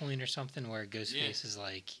at this point or something where Ghostface is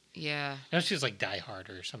like... Yeah. It almost feels like Die Hard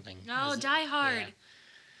or something. No, Is it- Die Hard.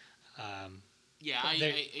 yeah. Yeah,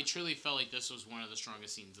 There- it truly felt like this was one of the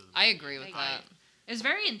strongest scenes of the movie. I agree with I that. It was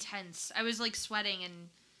very intense. I was like sweating and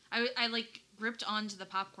I like gripped onto the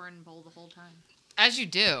popcorn bowl the whole time. As you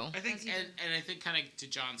do. I think, As you and I think kind of to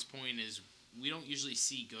John's point is we don't usually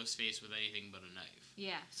see Ghostface with anything but a knife.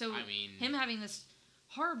 Yeah. So I mean, him having this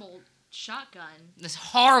horrible shotgun. This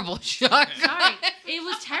horrible shotgun. Sorry, it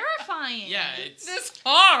was terrifying. yeah, it's. This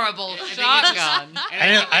horrible I think it's shotgun.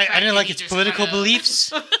 and I didn't like its political beliefs.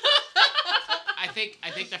 beliefs. I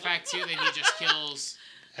think the fact too that he just kills.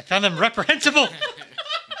 I found them reprehensible.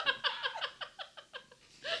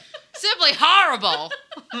 Simply horrible.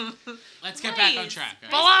 Let's get back on Please. track.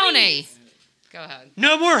 guys. Baloney. Go ahead.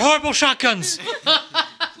 No more horrible shotguns.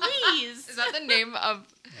 Please. Is that the name of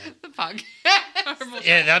the podcast?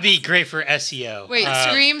 Yeah, that'd be great for SEO. Wait,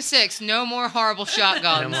 Scream 6, no more horrible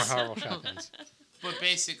shotguns. No more horrible shotguns. But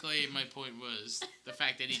basically, my point was the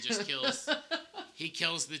fact that he just kills. He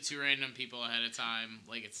kills the two random people ahead of time,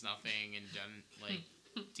 like it's nothing, and done like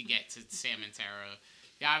to get to Sam and Tara.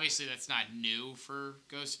 Yeah, obviously that's not new for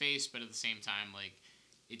Ghostface, but at the same time, like,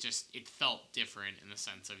 it felt different in the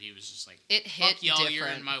sense of he was just like, It hit fuck y'all, different. you're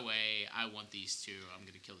in my way. I want these two. I'm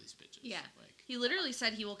gonna kill these bitches. Yeah. Like, He literally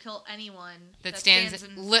said he will kill anyone that stands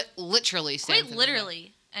in literally stands quite in the way.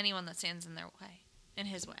 literally anyone that stands in their way, in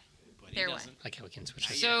his way. but he Their way. doesn't. Like how we can switch.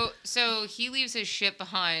 Not this. yet. So he leaves his shit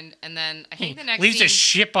behind, and then I think the next leaves scene, a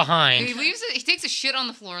shit behind. He takes a shit on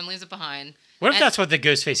the floor and leaves it behind. What if and- that's what the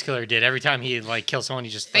Ghostface killer did? Every time he like kills someone,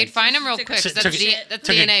 he just They'd like find him real Took a- quick. 'cause took That's, a- that's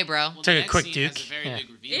took a- DNA, bro. Well, Took the a next quick scene Duke. has a very Yeah. big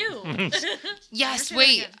reveal. Ew. Yes, Never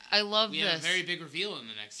wait. again. I love We have a this. very big reveal in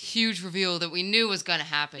the next scene. Huge reveal that we knew was gonna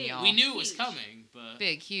happen, Big. y'all. We knew it was Huge. coming, but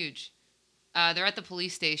Big, huge. They're at the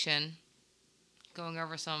police station, going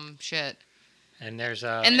over some shit, and there's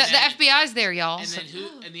and the then- FBI's there, y'all. and then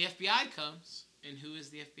and the FBI comes, and who is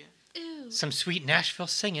the FBI? Ew. some sweet Nashville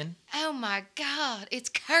singing. Oh my God, it's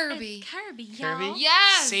Kirby. It's Kirby, Kirby? y'all.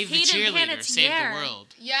 Yes, Save the Hayden cheerleader, save the Panettiere.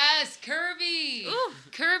 world. yes, Kirby. Ooh.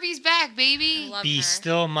 Kirby's back, I baby. love Be her.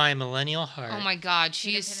 still my millennial heart. Oh my God,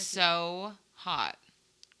 she Hayden is Panettiere. so hot.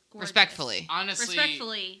 Gorgeous. Respectfully. Honestly,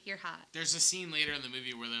 Respectfully, you're hot. there's a scene later in the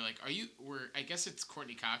movie where they're like, I guess it's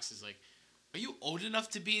Courtney Cox is like, are you old enough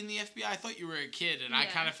to be in the FBI? I thought you were a kid. And I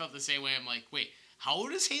Yeah. kind of felt the same way. I'm like, wait, how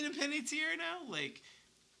old is Hayden Panettiere now? Like,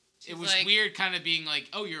 She's it was like- weird kind of being like,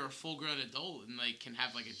 oh, you're a full-grown adult and, like, can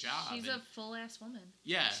have, like, a job. She's and, a full ass woman.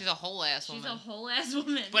 yeah. She's a whole ass She's woman. a whole ass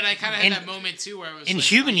woman. But I kind of In- had that moment, too, where I was In like,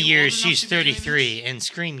 human are you years, old enough she's to be doing this? 33. In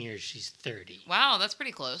Scream years, she's 30. Wow, that's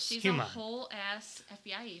pretty close. She's Human. a whole ass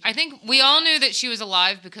FBI agent. I think we all knew that she was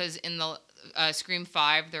alive because in the Scream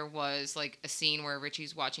 5, there was like a scene where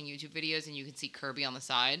Richie's watching YouTube videos and you can see Kirby on the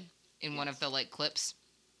side in one of the like clips.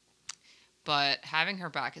 But having her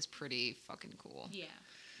back is pretty fucking cool. Yeah.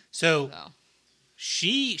 So So.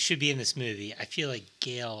 she should be in this movie. I feel like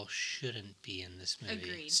Gail shouldn't be in this movie.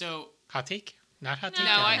 Agreed. So, Hot take? Not hot No, take?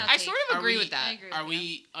 No, Don't I, know. I sort of Are agree we- with that. I agree. are with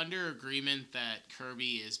we under agreement that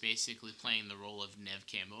Kirby is basically playing the role of Nev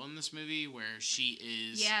Campbell in this movie, where she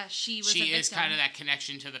is... Yeah, she was. She a is victim. kind of that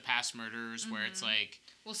connection to the past murders where it's like...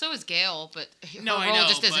 Well, so is Gail, but her No, I role know,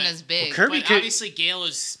 just isn't but- as big. Well, Kirby but could- obviously Gail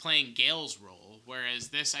is playing Gail's role, whereas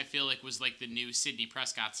this I feel like was like the new Sidney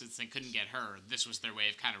Prescott since they couldn't get her. This was their way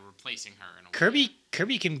of kind of replacing her in a way.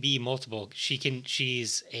 Kirby can be multiple.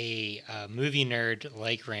 She's a movie nerd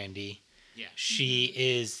like Randy. Yeah. She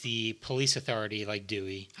is the police authority like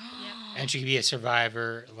Dewey, Yep. and she could be a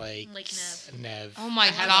survivor like Like Nev. Nev. Oh my I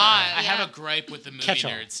have, God. I have yeah. a gripe with the movie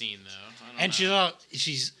Catch-all. nerd scene though. I don't And know.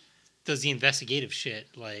 she's does the investigative shit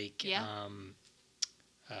like Yeah.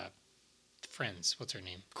 Friends. What's her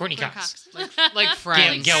name? Courtney Courtney Cox. Cox. Like Gail,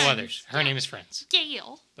 friends. Gail Friends. Weathers. Her Yeah. name is Friends.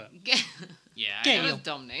 Gail. Yeah, I Gail. That was have- a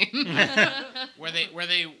dumb name. where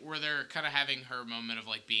they're kind of having her moment of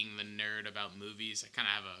like being the nerd about movies. I kind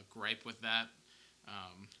of have a gripe with that.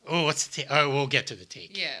 Oh, what's the take? Oh, we'll get to the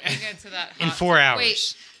take. Yeah, we'll get to that. In hot 4 take. hours.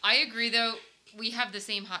 Wait, I agree though. We have the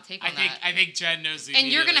same hot take on that. I think Jen knows. And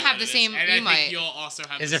you're gonna immediately have what the it is, same- And you I might. think you'll also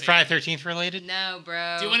have. Is the it same. Friday 13th related? No,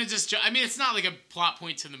 bro. Do you want to just? I mean, it's not like a plot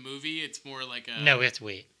point to the movie. It's more like a. No, we have to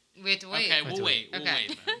wait. We have to wait. Okay, have we'll to wait. wait. We'll Okay.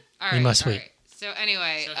 wait. Then. All We must all wait. So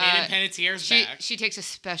anyway, So Hayden Panettiere's she back. she takes a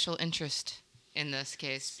special interest in this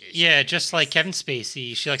case. Yeah, just like Kevin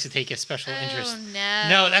Spacey, she likes to take a special interest. no.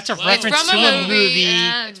 No, that's a Well, reference it's to from a a movie.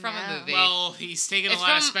 Oh, It's from a no. movie. Well, he's taken a It's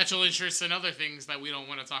lot of from- special interest in other things that we don't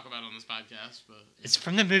want to talk about on this podcast. But It's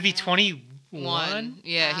from the movie 21. One.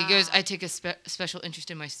 Yeah, he goes, Ah. I take a special interest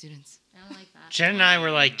in my students. I don't like that. Jen and I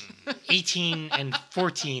were like 18 and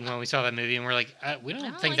 14 when we saw that movie, and we're like, we don't I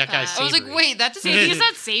don't think like that guy's that. I savory. was like, wait, that doesn't. He's He's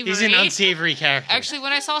not savory. He's an unsavory character. Actually,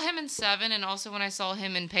 when I saw him in Seven, and also when I saw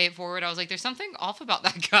him in Pay It Forward, I was like, "There's something off about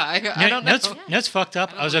that guy." I don't know. No, it's fucked up.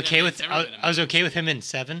 I don't I was believe that okay man's with ever been in I was okay with him in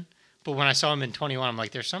 7, but when I saw him in 21, I'm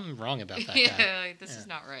like, there's something wrong about that yeah, guy. like, this Yeah. is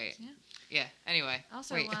not right. Yeah. Yeah. Anyway.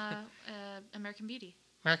 Also, wait. American Beauty.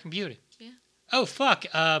 American Beauty. Yeah. Oh fuck,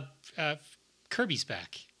 Kirby's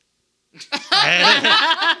back.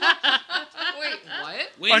 Wait,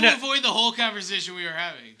 what? way Oh, to no. avoid the whole conversation we were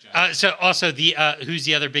having, John. So also the who's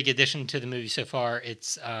the other big addition to the movie so far?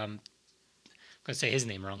 It's I'm gonna say his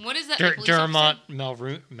name wrong. What is that? Dermot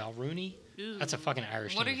Mulrooney. Ooh. That's a fucking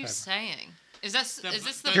Irish What are name. you if saying? Is this the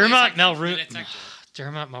Dermot detective, Mulrooney. the detective.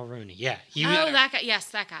 Dermot Mulrooney. Yeah, he Oh, was, that guy. Yes,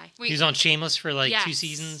 that guy. Wait, he was on Shameless for like 2 Yes.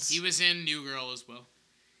 seasons. He was in New Girl as well.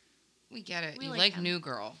 we get it. We You like like him. New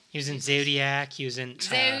Girl. He was in Zodiac. He was in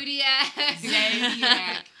Zodiac.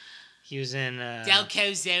 Zodiac. he was in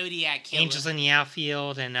Delco Zodiac Killer. Angels in the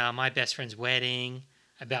Outfield and My Best Friend's Wedding.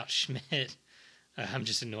 About Schmidt. I'm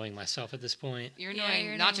just annoying myself at this point. You're Yeah, annoying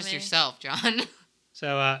you're not annoying just me. yourself, John.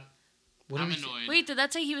 So what do I'm we? annoyed. Wait, did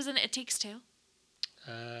that say he was in It Takes Two?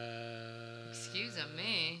 Excuse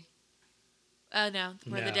me. No,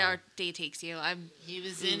 where the No. day takes you. He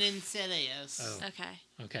was in Insidious. Oh. Okay.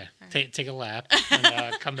 Okay. Alright. Take a lap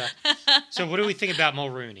and come back. So what do we think about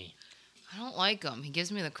Mulrooney? I don't like him. He gives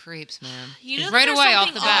me the creeps, man. You know He's that right there's away off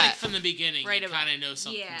something the off. Like bat. from the beginning, Right you about- kind of know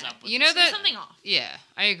something's yeah. up with You this know guy. There's that- something off. Yeah,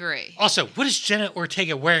 I agree. Also, what is Jenna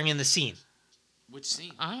Ortega wearing in the scene Which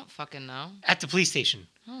scene? I don't fucking know. at the police station?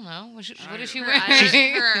 I don't know. What I is don't she know.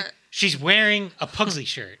 wearing? Her- She's wearing a Pugsley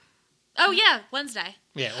shirt. Oh yeah, Wednesday.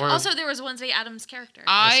 Yeah. Or Also, there was Wednesday Adams' character.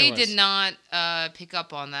 I Yes, it was. did not pick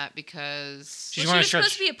up on that because She's Well, wearing a she was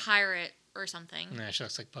shirt. supposed to be a pirate or something. Nah, she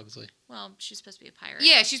looks like Pugsley. Well, she's supposed to be a pirate.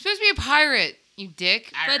 yeah, she's supposed to be a pirate. You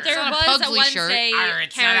dick. But Arr. there It's not a was a Pugsley shirt. Wednesday Arr,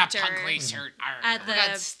 it's not a character Pugsley shirt. Arr. at the Oh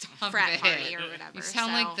God, stop frat it. party or whatever. You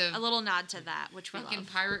sound so like the a little nod to that, which we fucking love.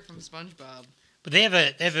 pirate from SpongeBob. But they have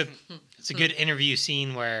a it's a good interview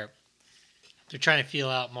scene where they're trying to feel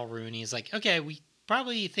out Mulrooney. He's like, okay, we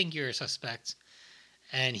probably think you're a suspect.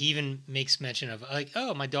 And he even makes mention of like,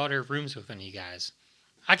 oh, my daughter rooms with one of you guys.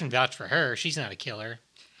 I can vouch for her. She's not a killer.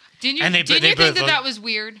 Didn't you? And they Didn't both you think that look- that was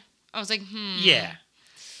weird? I was like, Yeah.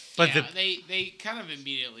 But Yeah, they kind of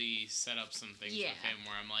immediately set up some things Yeah. with him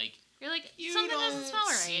where I'm like, You're like, you something don't doesn't smell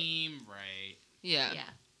right. seem right. Yeah. Yeah.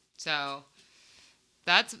 So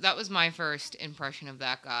that was my first impression of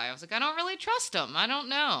that guy. I was like, I don't really trust him. I don't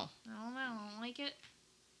know. I don't know. I don't like it.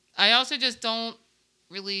 I also just don't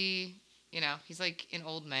really, he's like an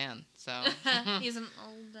old man. So He's an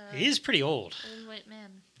old, he is pretty old. old white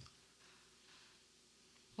man.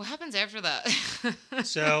 what happens after that?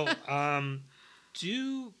 So,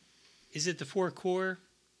 is it the 4 core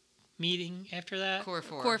meeting after that? Core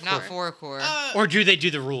four, Core not four. 4 core. Or do they do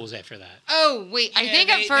the rules after that? Oh wait, I Yeah, think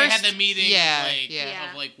they at first they had the meeting. Yeah, of like, yeah. Yeah.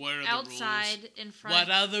 Of like, what are the Outside in rules? front. What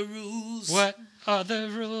are the rules? What are the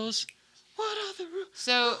rules? What are the rules?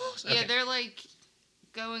 So yeah, Okay. they're like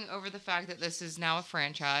going over the fact that this is now a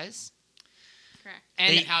franchise, Correct.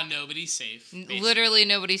 and And how nobody's safe. basically. literally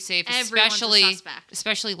nobody's safe, Everyone's a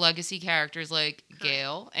especially suspect. legacy characters like Correct.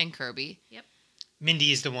 Gale and Kirby,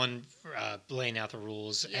 Mindy is the one laying out the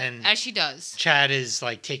rules, Yeah. and as she does. Chad is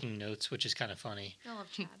like taking notes, which is kind of funny. I love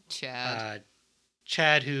Chad. Chad.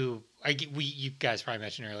 Chad, who you guys probably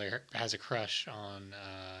mentioned earlier, has a crush on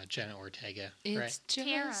Jenna Ortega, right? It's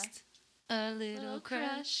Tara. just a little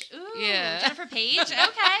crush. Ooh, Yeah. Jennifer Page. Okay,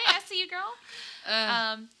 I see you, girl.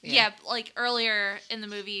 Yeah. Yeah, like earlier in the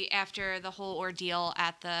movie, after the whole ordeal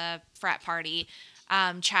at the frat party,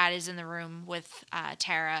 Chad is in the room with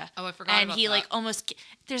Tara, Oh, I forgot and about he that. like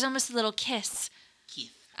there's almost a little kiss.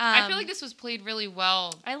 Keith. I feel like this was played really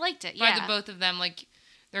well I liked it. by Yeah, the both of them. Like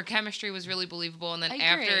their chemistry was really believable, and then I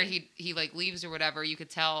after agree. he like leaves or whatever, you could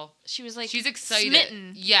tell she was like she's excited.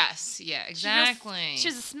 smitten. Yes, yeah, exactly. She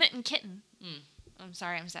was a smitten kitten. Mm. I'm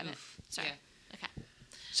sorry, I'm seven. Oof. Sorry. Yeah. Okay.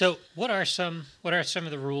 So what are some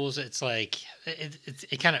of the rules? It's like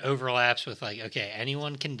it kind of overlaps with like, okay,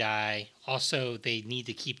 anyone can die. Also, they need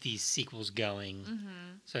to keep these sequels going. Mm-hmm.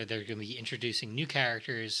 So they're going to be introducing new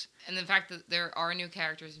characters. And the fact that there are new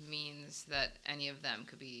characters means that any of them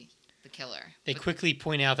could be the killer. They quickly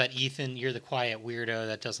point out that Ethan, you're the quiet weirdo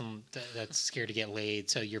that's scared to get laid.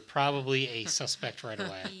 So you're probably a suspect right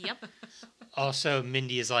away. Yep. Also,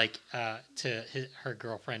 Mindy is like to her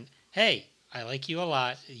girlfriend, "Hey, I like you a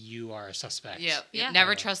lot. You are a suspect." Yeah, Yeah.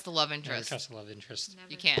 Never trust the love Never interest. trust a love interest. Never.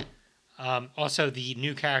 You can't. Also, the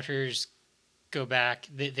new characters go back.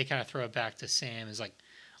 They kind of throw it back to Sam. Is like,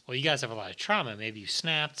 well, you guys have a lot of trauma. Maybe you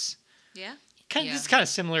snapped. Yeah. Yeah. It's kind of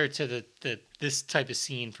similar to this type of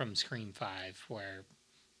scene from Scream 5 where.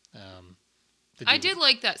 I did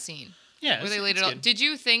like that scene Yeah, where they laid it out. Did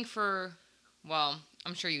you think well,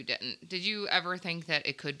 I'm sure you didn't. Did you ever think that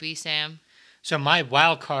it could be Sam? So my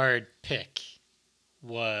wild card pick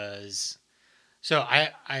was,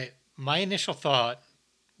 my initial thought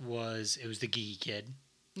was it was the geeky kid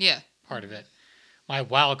Yeah. part of it. My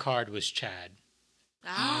wild card was Chad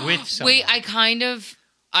Ah. with someone, Wait,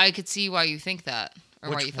 I could see why you think that. Or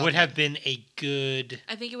why you which thought would that. have been a good.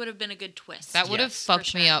 I think it would have been a good twist. That would have Yes,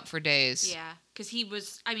 fucked for me sure. up for days. Yeah, because he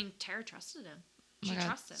was. I mean, Tara trusted him. Oh She my God,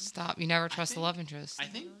 trusts him. Stop. You never trust the think- love interest. I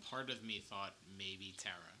think part of me thought maybe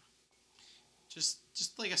Tara. Just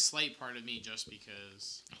like a slight part of me, just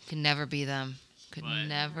because. Could never be them. Could But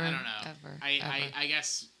never. I don't know. Ever. I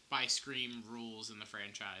guess by Scream rules in the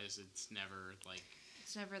franchise, it's never like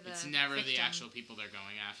It's never the. it's never the victim. actual people they're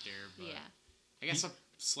going after. But Yeah. I guess a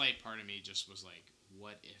slight part of me just was like,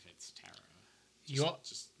 what if it's Tara? You al-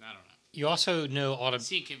 Just I don't know. You also know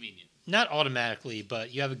It's inconvenient. not automatically,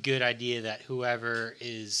 but you have a good idea that whoever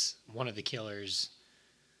is one of the killers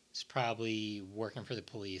is is probably working for the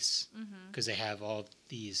police because they have all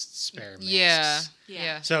these spare masks. Yeah. Yeah.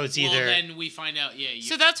 Yeah. So it's either Well, then we find out. Yeah.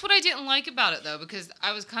 So that's what I didn't like about it, though, because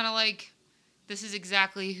I was kind of like, this is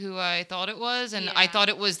exactly who I thought it was, and I Yeah. thought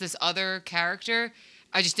it was this other character.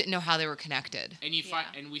 I just didn't know how they were connected. And you find,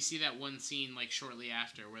 Yeah. and we see that one scene like shortly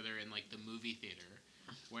after where they're in like the movie theater,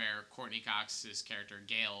 where Courtney Cox's character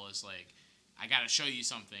Gail is like, "I gotta show you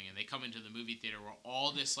something," and they come into the movie theater where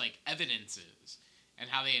all this like evidence is, and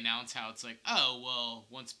how they announce how it's like, oh well,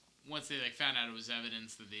 once they like found out it was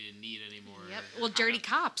evidence that they didn't need anymore. Yep. or Well, dirty kinda-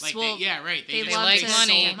 cops. Like well, yeah, right. they just- love like to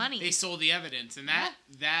money. steal money. They sold the evidence, and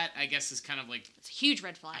that I guess is kind of like. It's a huge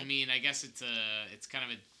red flag. I mean, I guess it's kind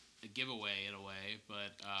of a giveaway in a way,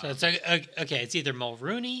 but so it's like okay, it's either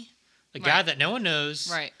Mulrooney, the guy Right. that no one knows,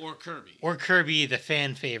 Right. or Kirby. or Kirby, the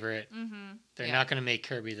fan favorite. mm-hmm. They're Yeah. not going to make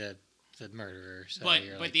Kirby the murderer. So But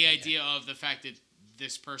you're but like, the okay. idea of the fact that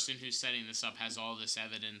this person who's setting this up has all this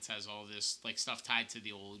evidence, has all this like stuff tied to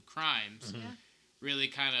the old crimes, Mhm. Yeah. really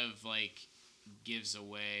kind of like gives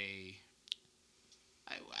away.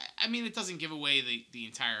 I mean, it doesn't give away the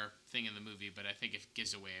entire thing in the movie, but I think it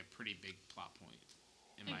gives away a pretty big plot point,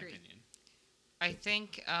 in my Agreed. opinion. I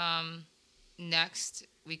think next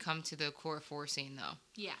we come to the core 4 scene, though.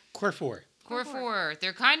 Yeah. Core 4. Core Core 4,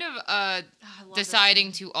 they're kind of I love this deciding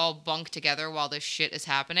scene. to all bunk together while this shit is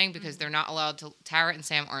happening because they're not allowed to. Tara and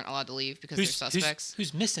Sam aren't allowed to leave because they're suspects.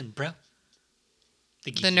 Who's missing, bro?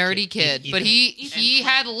 The geeky nerdy kid, but he Quinn.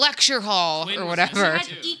 had lecture hall Quinn or was whatever.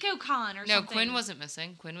 missing, She had EcoCon or No, something. Quinn wasn't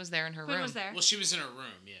missing. Quinn was there in her Quinn room. was there. Well, she was in her room,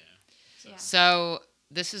 yeah. So. Yeah. So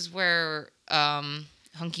this is where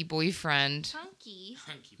hunky boyfriend. Funky.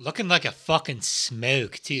 Hunky. looking like a fucking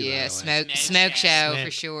smoke too. Yeah, by the way. smoke Smoke show Smoke.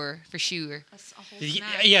 for sure, for sure. That's a whole Did you-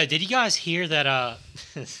 snack. yeah, did you guys hear that?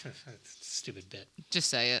 Stupid bit. Just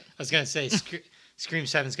say it. I was gonna say Scream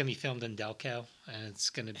 7 is gonna be filmed in Delco, and it's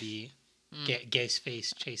gonna be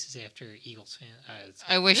Ghostface chases after Eagles fan.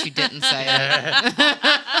 I wish you didn't say it.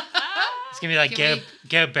 It's gonna be like Can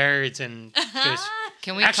Go Birds and Ghost.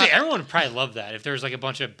 Can we Actually, cut- everyone would probably love that if there was like a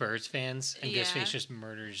bunch of Birds fans and Yeah. Ghostface just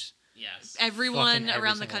murders. Yes. Everyone Fucking every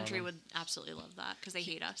around the single country one. would absolutely love that because they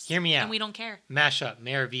hate us. Hear me out. And we don't care. Mashup: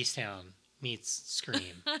 Mayor of Easttown meets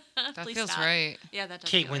Scream. that Please feels stop. right. Yeah, that does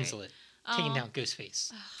Kate feel right. Winslet taking Oh. down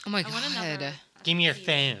Ghostface. Oh my I want god. another. Give me your Cute.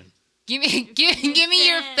 phone. Give me give me your phone. Give me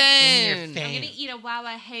your phone. phone. I'm gonna eat a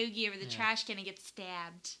Wawa hoagie over the trash can and get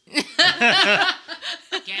stabbed.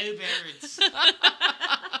 Go Birds.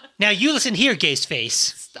 Now you listen here, Ghostface.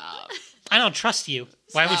 Stop. I don't trust you.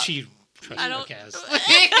 Why would Stop. she trust I you? don't- Okay, I was-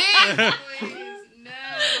 Please,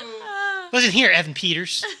 no. listen here, Evan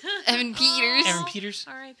Peters. Evan Peters. Evan Peters.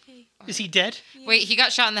 R.I.P. Is he dead? Wait, he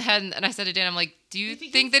got shot in the head, and I said to Dan, I'm like, do you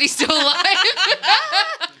think think that he's still alive?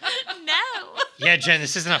 No. Yeah, Jen.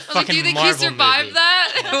 This isn't a I was like, fucking do you think Marvel he survived movie.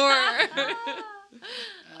 that?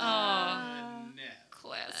 Or No.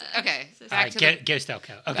 classic. Okay, So All back right, to the Ghost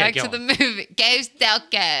Delco. Okay, back go to the on. movie. Ghost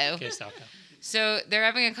Delco. Ghost Delco. So they're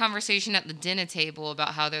having a conversation at the dinner table about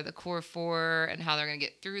how they're the core 4 and how they're gonna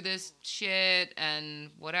get through this shit and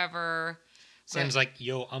whatever. Sam's like,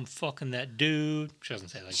 yo, I'm fucking that dude. She doesn't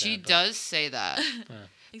say it like She that. does say that,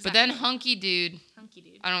 but then hunky dude. Hunky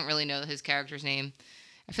dude. I don't really know his character's name.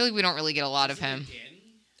 I feel like we don't really get a lot of him. Danny?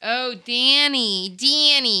 Oh,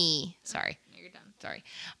 Danny. Sorry. You're done. Sorry.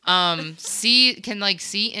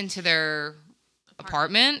 See into their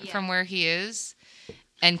apartment Yeah. from where he is,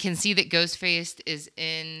 and can see that Ghostface is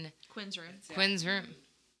in Quinn's room. Quinn's room.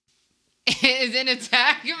 Is in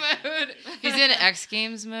attack mode. He's in X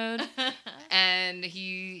Games mode, and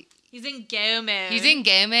He's in go mode. he's in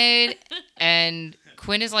game mode, and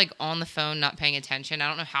Quinn is like on the phone, not paying attention. I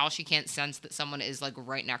don't know how she can't sense that someone is like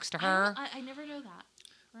right next to her. I never know that.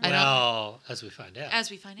 I don't- Well, as we find out.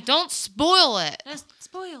 As we find out. Don't spoil it. That's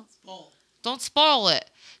spoiled. Don't spoil it.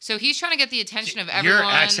 So he's trying to get the attention of everyone. Your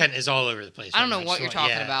accent is all over the place. I don't right know now. what So, you're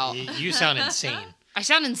talking yeah, about. You sound insane. I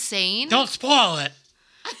sound insane. Don't spoil it.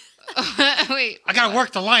 Wait. I gotta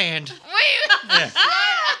work the land. Wait. Yeah.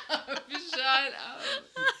 Shut up.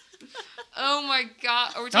 Oh my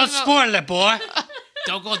god. Are we Don't talking about? spoil it, boy.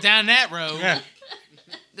 Don't go down that road. Yeah.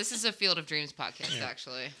 This is a Field of Dreams podcast,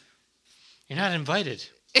 actually. You're not invited.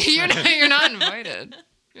 You're not invited.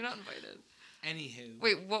 You're not invited. Anywho.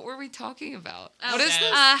 Wait, what were we talking about? Oh, What is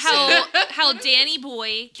this? How Danny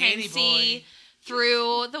Boy can Danny see Boy.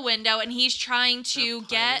 through the window, and he's trying to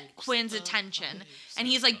get Quinn's attention, and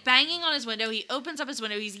he's like banging on his window. He opens up his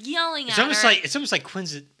window. He's yelling It's at almost her. like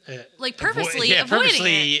Quinn's Like, purposely avoiding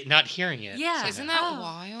avoiding not hearing it. Yeah. Isn't that Oh.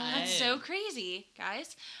 wild? That's so crazy,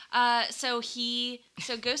 guys. So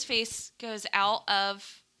Ghostface goes out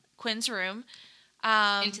of Quinn's room,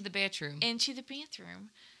 Into the bathroom. into the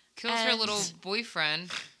bathroom, Kills her And- little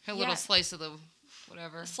boyfriend. Her little Yeah. slice of the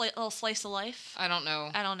whatever. Little slice of life. I don't know.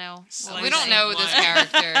 I don't know. Slice We don't of know this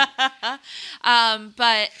life. character.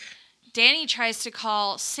 But Danny tries to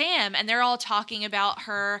call Sam, and they're all talking about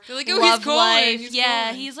her They're like, "Oh, he's love calling, life. he's Yeah,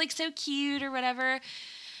 calling." he's like so cute or whatever.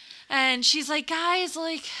 And she's like, guys,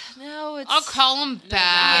 like, no, it's I'll call him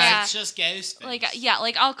back. Yeah. It's just Ghostface. like, yeah,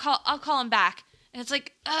 like I'll call him back. And it's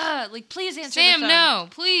like, like, please answer the Sam, phone. no,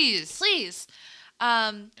 please. Please.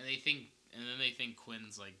 And then they think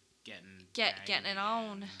Quinn's like getting Getting it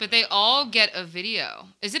on. But they all get a video.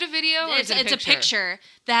 Is it a video or It's is it a picture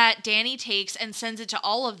that Danny takes and sends it to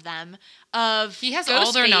all of them of He has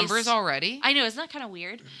all their Ghostface. numbers already. I know, isn't that kind of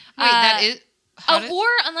weird? Wait, that is. how did- Or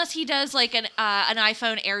unless he does like an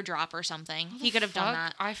iPhone airdrop or something, he could have done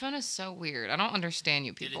Fuck, that. iPhone is so weird. I don't understand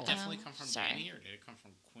you Did people. it definitely come from sorry. Danny or did it come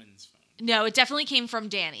from Quinn's phone? No, it definitely came from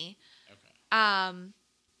Danny. Okay.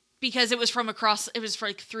 Because it was from across. It was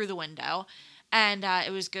like through the window, and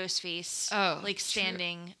it was Ghostface. Oh, like true.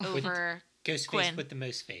 standing over Ghostface Quinn. with the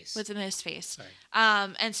most face. with the most face. Sorry.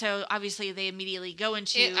 And so obviously they immediately go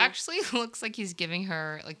into. It actually looks like he's giving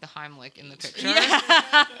her like the Heimlich in the picture. Yeah.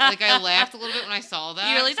 Like I laughed a little bit when I saw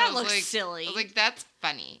that. You were like, so I that was looks like- silly. I was like, that's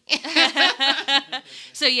funny.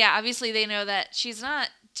 So yeah, obviously they know that she's not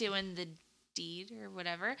doing the deed or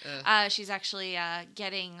whatever. She's actually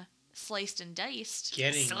getting sliced and diced.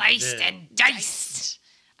 Getting Sliced the- and diced.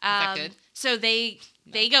 that good? So they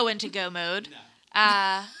go into go mode.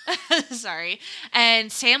 Sorry.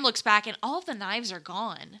 And Sam looks back and all of the knives are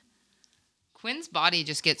gone. Quinn's body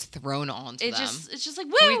just gets thrown onto them. It's just like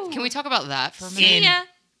Can woo. we talk about that for a minute? In Yeah.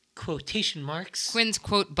 quotation marks. Quinn's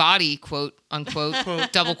quote body quote unquote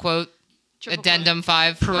double quote Triple addendum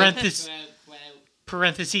 5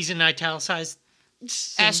 Parentheses and italicized.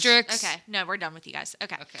 asterisk. Okay. No, we're done with you guys.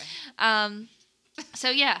 Okay. Okay. So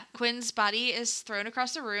yeah, Quinn's body is thrown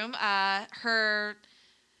across the room.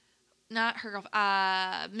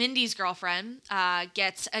 Mindy's girlfriend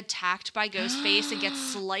gets attacked by Ghostface and gets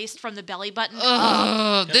sliced from the belly button.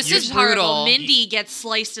 Oh, this You're is Which horrible. brutal. Mindy gets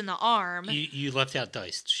sliced in the arm. You left out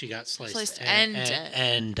diced. She got sliced, Sliced and, and-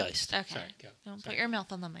 and diced. Okay. Sorry, go. Don't Sorry. put your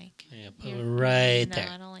mouth on the mic. Yeah, put You're- it right no, there.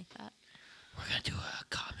 I don't like that. We're gonna do a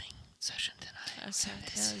calming session tonight. Okay.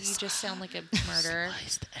 No, you just sound like a murderer.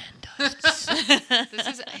 Sliced and diced. This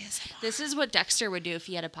is ASMR. This is what Dexter would do if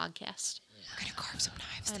he had a podcast. We're gonna carve some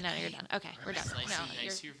knives. Oh, no, you're done. Okay, we're done. Slicing No,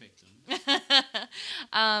 dice you're, your victim.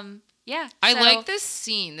 yeah. I so like this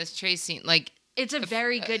scene, this chase scene. Like, It's a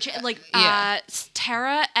very good. yeah.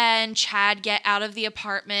 Tara and Chad get out of the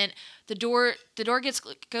apartment. The door gets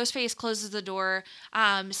Ghostface closes the door.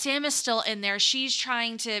 Sam is still in there. She's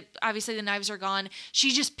trying to. Obviously, the knives are gone.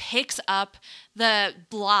 She just picks up the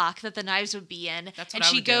block that the knives would be in, That's what and I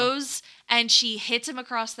she would do. goes and she hits him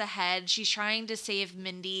across the head. She's trying to save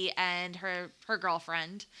Mindy and her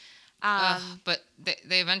girlfriend. but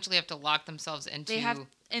they eventually have to lock themselves into They have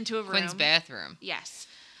into a room. Quinn's bathroom. Yes.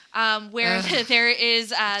 Where there is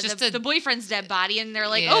Just the boyfriend's dead body, and they're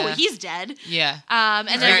like, Yeah. "Oh, he's dead." Yeah, And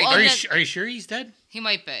then Are you sure he's dead? he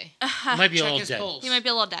might be. He might be a Check little his dead. pulse. he might be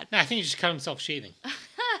a little dead. No, I think he just cut himself shaving.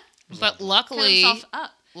 But Cut luckily, himself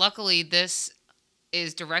up. this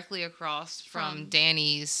is directly across from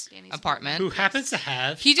Danny's Danny's apartment. Who happens to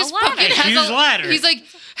have He just A ladder. fucking a has huge ladder. He's like,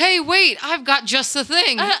 "Hey, wait, I've got just the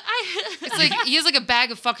thing." I, It's like he has like a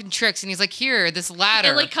bag of fucking tricks, and he's like, "Here, this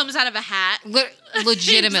ladder." it like comes out of a hat.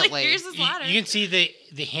 Legitimately, Here's this ladder. You can see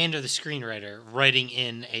the hand of the screenwriter writing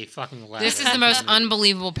in a fucking ladder. this is the most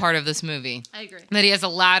unbelievable part of this movie. I agree. That he has a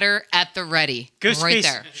ladder at the ready, Ghostface right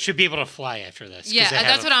there. should be able to fly after this. 'cause Yeah, they have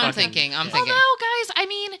that's a what I'm fucking- thinking. I'm yeah. thinking. Although, guys, I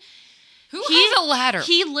mean, Who he- has a ladder?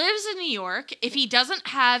 he lives in New York. If he doesn't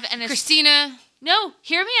have Christina. no,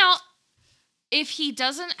 hear me out. If he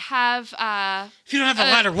doesn't have If you don't have a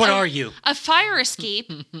ladder, what are you? a fire escape,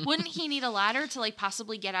 wouldn't he need a ladder to like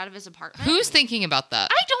possibly get out of his apartment? Who's thinking about that?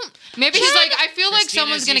 I don't. Maybe he's Chad- like, I feel like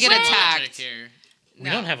someone's gonna get Christina's using logic attacked. here. We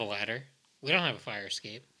don't have a ladder. We don't have a fire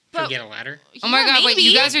escape. Can But- we get a ladder? Oh my Yeah, god! Wait,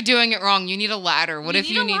 you maybe. guys are doing it wrong. You need a ladder. What You if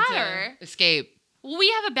need you a need ladder. to escape? Well, we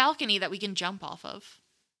have a balcony that we can jump off of.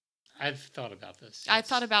 I've thought about this. I've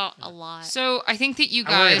thought about a lot. So I think that you I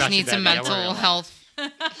worry guys about you, need some Becky. I worry mental a lot. health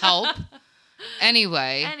help.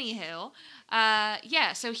 Anyway, Anywho,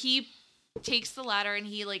 yeah. So he takes the ladder and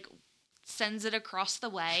he like sends it across the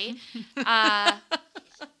way,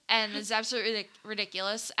 and it's absolutely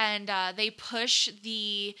ridiculous. And they push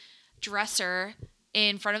the dresser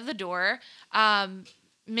in front of the door.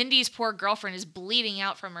 Mindy's poor girlfriend is bleeding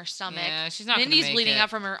out from her stomach. Yeah, she's not gonna Mindy's make bleeding it. out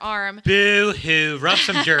from her arm. Boo hoo! Rub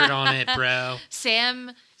some dirt on it, bro.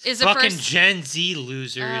 Sam is the Fucking first. Gen Z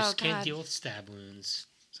losers Oh, can't God. deal with stab wounds.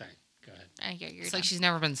 Sorry, go ahead. Yeah, you're It's done. like she's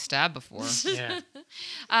never been stabbed before. Yeah.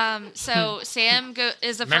 So Sam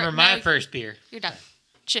is the Remember my first beer. You're done.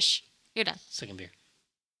 Shush. You're done. Second beer.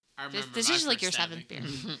 I remember This my is like your first seventh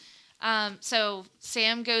stabbing. beer. So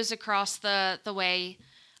Sam goes across the way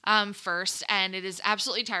first, and it is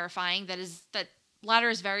absolutely terrifying. That ladder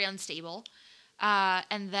is very unstable.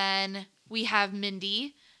 And then we have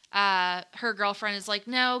Mindy. Her girlfriend is like,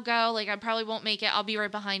 "No, go. Like I probably won't make it. I'll be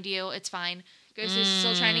right behind you. It's fine." Ghostface is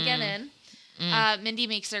still trying to get in. Mindy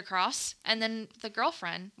makes it across, and then the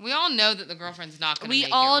girlfriend. We all know that the girlfriend's not going to We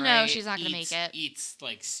make all it, know right? she's not going to make it. Eats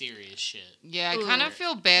like serious shit. Yeah, I Ooh. kind of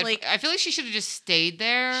feel bad. Like- I feel like she should have just stayed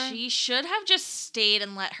there. She should have just stayed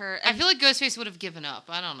and let her. I feel like Ghostface would have given up.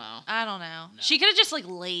 I don't know. I don't know. No. She could have just like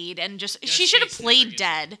laid and just. Ghostface She should have never played gives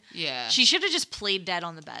dead. Yeah. She should have just played dead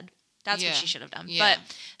on the bed. That's Yeah. what she should have done. Yeah.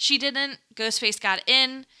 But she didn't. Ghostface got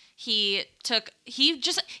in.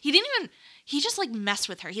 He just like messed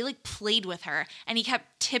with her. He like played with her and he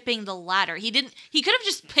kept tipping the ladder. He could have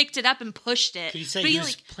just picked it up and pushed it. Could you say but he he was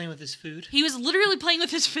like playing with his food? he was literally playing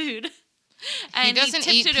with his food. And he doesn't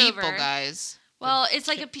tipped eat it people, over. guys. Well, it's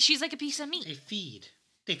like she's like a piece of They meat. feed.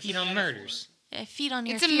 They feed on murders. Feed on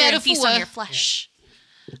your It's a fear and feast on metaphor. your flesh.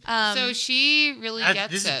 So she really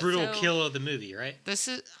gets This it. is brutal So- kill of the movie, right? This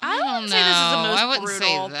is. I don't wouldn't know. say this is the I most wouldn't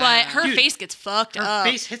brutal, say that. but her Dude, face gets fucked Her up.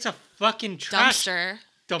 face hits a fucking trash Dumpster.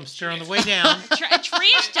 dumpster on the way down. A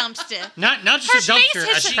trash dumpster. not just Her a dumpster, face a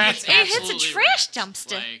hits trash it dumpster. hits a Absolutely trash wrecked.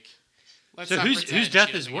 dumpster. Like, let's So not whose pretend death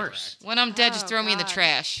she is doesn't get worse? wrecked. When I'm dead, just Oh, throw me in the God.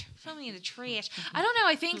 trash. Throw me in the trash. I don't know.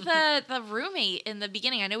 I think the roommate in the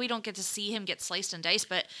beginning. I know we don't get to see him get sliced and diced,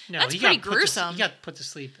 but No, that's he pretty got put to- gruesome. he got put to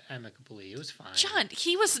sleep amicably. It was fine. John,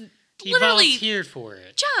 he was he literally. volunteered for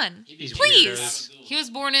it. John, These please. weirdos. He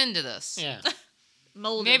was born into this. Yeah.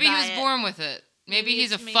 Molded Maybe he by was it. born with it. Maybe Maybe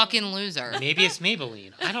he's a it's fucking loser. Maybe it's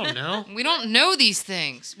Maybelline. I don't know. We don't know these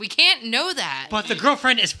things. We can't know that. But the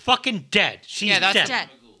girlfriend is fucking dead. She's Yeah, that's dead. dead.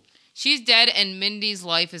 She's dead, and Mindy's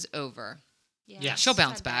life is over. Yeah. She'll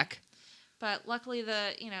bounce Sad back. But luckily,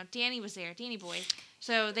 Danny was there, Danny boy.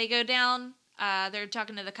 So they go down. They're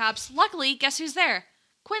talking to the cops. Luckily, guess who's there?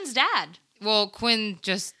 Quinn's dad. Well, Quinn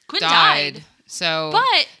just Quinn died. died. So,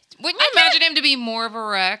 But wouldn't you imagine him to be more of a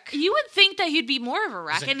wreck? you would think that he'd be more of a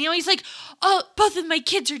wreck, He's like- and he's like, "Oh, both of my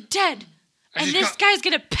kids are dead, I and just this guy's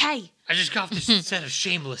gonna pay. I just got off this set of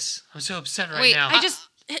Shameless. I'm so upset right Wait, now. I just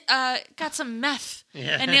got some meth,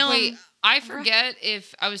 Yeah. and now Wait, I'm." I forget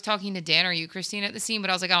if I was talking to Dan or you, Christine, at the scene,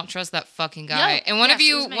 but I was like, I don't trust that fucking guy. No, And one yes, of it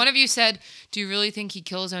you, was me. said, "Do you really think he'd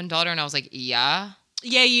kill his own daughter?" And I was like, "Yeah."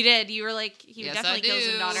 Yeah, you did. You were like, he Yes, would definitely I kill his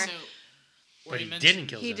do. own daughter. So, where But he mentions- didn't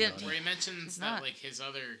kill He his own didn't. daughter. Where he mentions He's that not. like his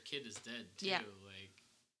other kid is dead too. Yeah. Like,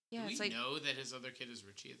 Yeah, do it's we like know that his other kid is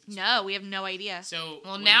Richie at this no, we have no idea. point? So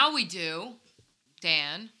Well, when- now we do,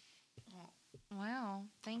 Dan. Wow,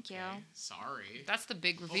 thank you. Okay, sorry. That's the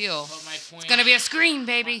big reveal. But my point. It's gonna be a screen,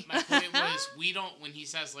 baby. My point was, we don't. When he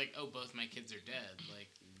says like, "Oh, both my kids are dead," like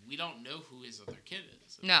we don't know who his other kid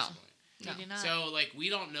is. At No. this point. We do not. So like we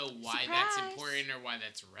don't know why that's Surprise. important or why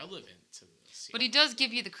that's relevant to this. But he does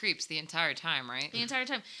give you the creeps the entire time, right? the entire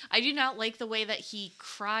time, I do not like the way that he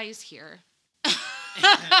cries here.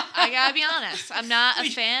 I gotta be honest. I'm not a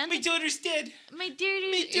fan. My daughter's dead. My dude,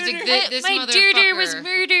 It's like, this my dude was motherfucker.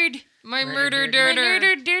 murdered. My Murder, murder dirter. My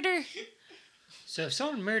dirter. murdered. So if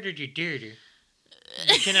someone murdered your daughter,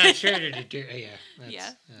 you cannot share the daughter. Yeah. That's,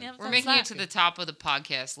 Yeah. Yep, We're that's making it that. to the top of the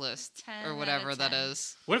podcast list 10 or out whatever of that 10.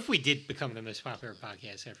 is. What if we did become the most popular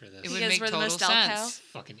podcast after this? It would Because make we're the total most Delco? sense.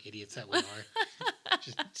 Fucking idiots that we are.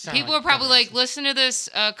 Just sound People like are probably like, dumbasses. listen to this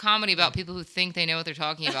comedy about people who think they know what they're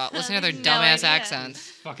talking about. Listen to their No dumbass idea. accents.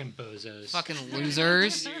 Fucking bozos. Fucking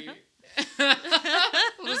losers.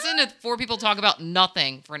 Listen to four people talk about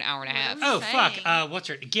nothing for an hour and a half. Oh fuck! Saying. What's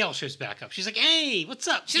her? Gail shows back up. She's like, "Hey, what's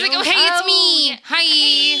up?" She's yo?" like, oh, hey, it's me. Hi.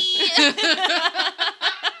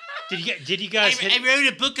 Did you guys hit? wrote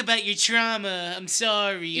a book about your trauma. I'm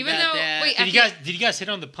sorry Even though, wait, Did you guys hit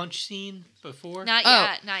on the punch scene before? Not Oh.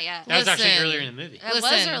 yet. Not yet. that was actually listen. earlier in the movie. That was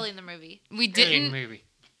Listen. early in the movie. we Earlier in didn't. the movie.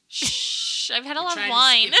 Shh. I've had a lot of trying to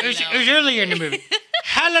wine. skip It was earlier in the movie.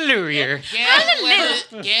 Hallelujah.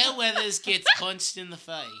 Gail Weathers gets punched in the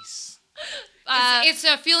face. It's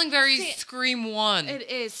feeling very Scream 1. It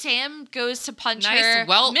is. Sam goes to punch Nice her,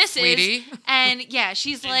 welt, misses, sweetie. and yeah,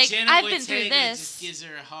 she's And like, Jenna "I've been through Ortega this." Just gives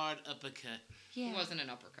her a hard uppercut. It Yeah, wasn't an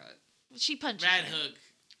uppercut. she punches Rad her. hook.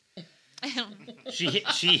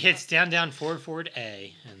 She hits down forward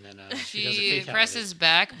A, and then she does a She fatality. presses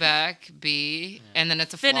back B, and then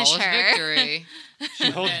it's a Finish flawless her. victory.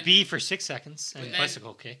 She holds And- B for 6 seconds and and then-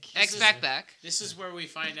 bicycle kick. X back. This is where we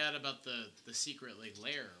find out about the secret like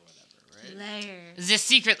lair or whatever, right? Lair. The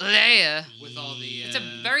secret lair. With all the. It's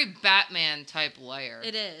a very Batman type lair.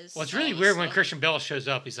 It is. Well, it's all really this weird when stuff. Christian Bale shows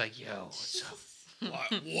up. He's like, "Yo, what's up?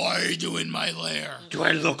 Why are you doing my lair? Do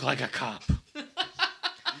I look like a cop? Where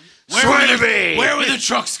Swear were to me! Where were the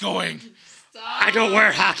trucks going? I don't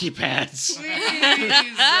wear hockey pads."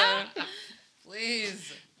 Please.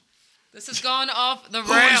 Please. This has gone off the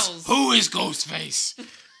rails. Who is Ghostface?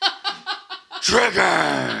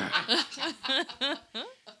 Trigger!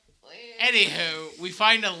 Anywho, we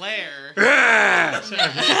find a lair. Yeah!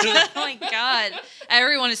 Oh my god.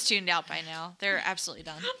 Everyone is tuned out by now. They're absolutely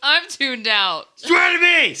done. I'm tuned out. Swear to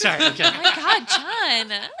me! Sorry, okay. Oh my god,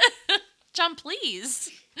 John. John,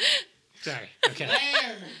 please. Sorry, okay.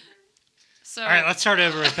 So All right, let's start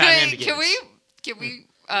over with Batman Begins. Can we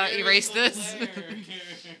erase this?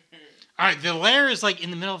 All right, the lair is like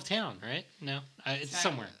in the middle of town, right? No, it's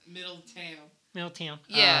somewhere. Middle town. Middle of town.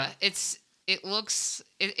 Yeah, it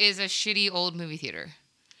is a shitty old movie theater.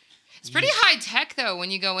 It's pretty high tech though. When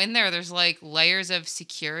you go in there, there's like layers of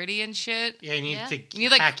security and shit. Yeah, you need Yeah. to You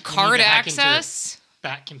need like hack- you need card to hack into access. the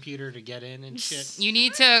Bat computer to get in and shit. You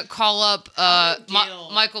need to call up How did Gail-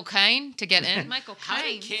 Michael Caine to get in Michael How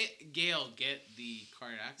did Caine. Gail get the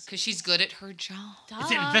card access? because she's good at her job.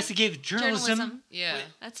 Is it investigative journalism? Journalism. Yeah, Wait.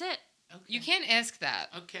 That's it. Okay. you can't ask that.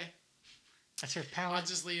 Okay. That's her power. I'll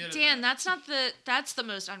just leave it at Dan, that. that's the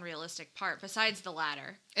most unrealistic part, besides the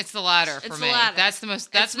ladder. It's the ladder for It's me. the ladder. That's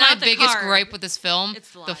It's my not the biggest card. gripe with this film.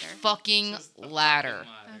 It's the ladder. fucking Just the ladder.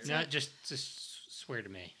 fucking No, just swear to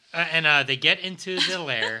me. And they get into the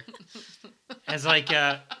lair as like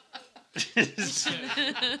so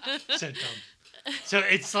dumb. So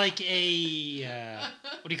it's like a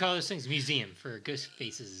what do you call those things? Museum for ghost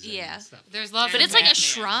faces. And Yeah. stuff. There's lots But of it's like a Batman.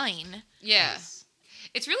 shrine. yeah.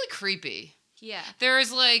 It's really creepy. Yeah.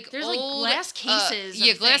 There's like There's, like, old, glass cases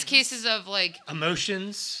yeah, of glass things. cases of like.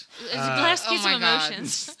 Emotions. It's a glass Oh case my of god!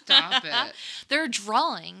 emotions. Stop it. There are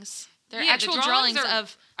drawings. There are Yeah, the actual drawings drawings are-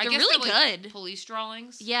 of. I They're guess really they're, like, good. Police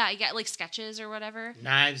drawings. Yeah, I got like sketches or whatever.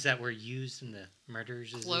 Knives that were used in the murders.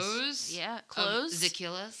 Is this- Clothes. Yeah, Of clothes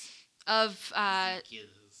Zacchulus. of. Yes.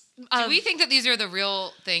 Do we think that these are the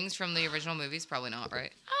real things from the original movies? Probably not,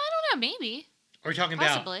 right? I don't know. Maybe. Are we talking about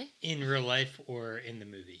Possibly. in real life or in the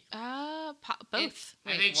movie? Both. I Wait,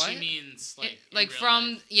 think what? she means like Like in real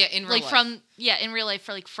from life. in real Like life. from in real life,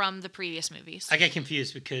 from the previous movies. I get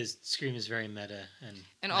confused because Scream is very meta and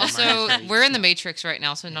And my mind is also, very we're in the small. Matrix right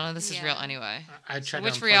now, so none of this is Yeah. real anyway. I tried to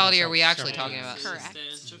which unplug reality are myself we actually several talking times. about? Correct.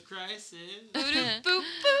 Existential crisis. Boop, boop, boop.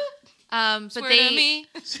 But Swear they. to me.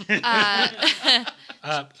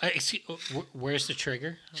 Excuse, where's the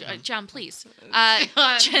trigger? John, please. God.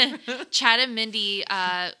 Chad and Mindy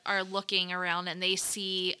are looking around and they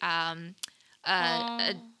see a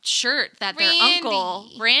shirt that their uncle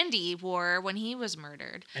Randy. Randy wore when he was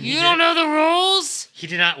murdered. And You he don't did- know the rules? He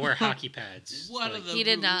did not wear hockey pads. What are like, the He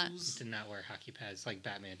did not. rules? He did not wear hockey pads like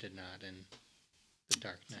Batman did not in The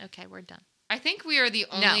Dark Knight. Okay, we're done. I think we are the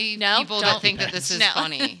No, only no, people don't. that think that this is No.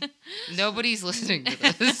 funny. Nobody's listening to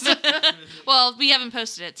this. Well, we haven't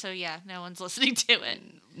posted it, so yeah, no one's listening to it.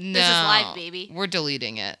 No. This is live, baby. We're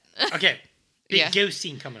deleting it. Okay, big Yeah. ghost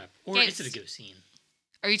scene coming up. Or Ghost. is it a ghost scene?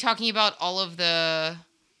 Are you talking about all of the...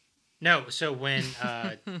 No, so when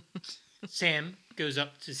Sam goes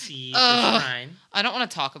up to see Ugh. the shrine, I don't want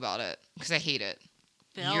to talk about it because I hate it.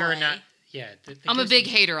 you're not... Yeah. The I'm a ghost big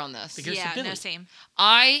scene- hater on this. The ghost Yeah, of Billy. no, same.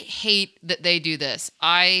 I hate that they do this.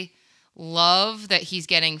 I love that he's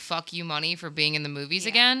getting fuck you money for being in the movies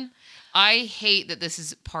Yeah. again. I hate that this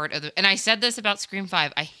is part of the... And I said this about Scream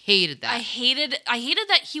 5. I hated that. I hated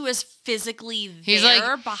that he was physically He's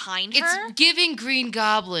there like, behind it's her. giving Green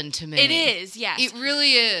Goblin to me. It is, yes. It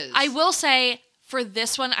really is. I will say for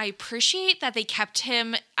this one, I appreciate that they kept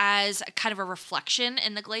him as a kind of a reflection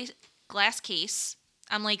in the glass case.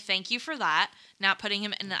 I'm like, thank you for that, not putting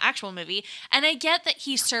him in the actual movie. And I get that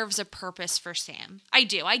he serves a purpose for Sam. I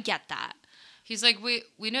do. I get that. He's like, we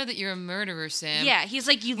know that you're a murderer, Sam. Yeah, he's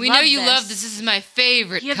like, We know you love this. This is my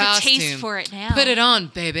favorite You have costume. the taste for it now. Put it on,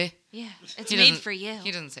 baby. Yeah, it's He made doesn't- for you.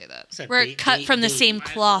 He doesn't say that. It's a We're ba- cut ba- from the baby. same Might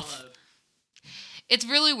as cloth. well have. It's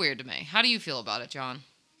really weird to me. How do you feel about it, John?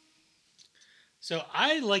 So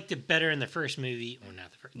I liked it better in the first movie, or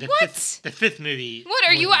not the first. The What? the fifth movie. What,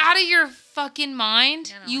 are you more than- out of your fucking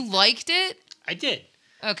mind? I don't You like liked it? I did.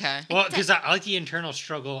 Okay. Well, because I like the internal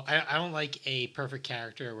struggle. I don't like a perfect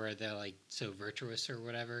character where they're like so virtuous or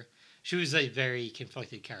whatever. She was a very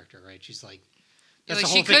conflicted character, right? She's like, You're that's like, the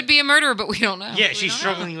she whole thing. could be a murderer, but we don't know. Yeah, We she's don't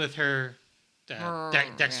struggling with her Yeah,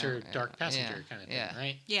 Dexter yeah, Dark Passenger yeah, kind of thing, yeah.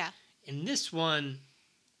 right? Yeah. In this one,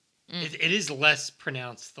 It is less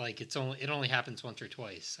pronounced. Like it only happens once or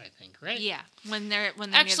twice, I think, right? Yeah, when they're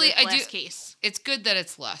Actually, near the I glass do- case. It's good that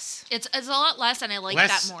it's less. It's a lot less, and I like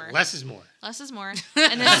less, that more. Less is more. Less is more,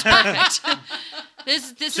 and this is perfect.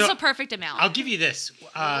 this So, is a perfect amount. I'll give you this.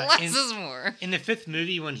 Less is more. In the fifth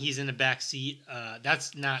movie, when he's in the back seat,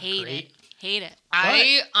 that's not Hate great. it. Hate it.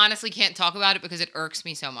 I honestly can't talk about it because it irks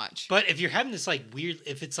me so much. But if you're having this like weird,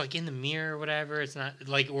 if it's like in the mirror or whatever, it's not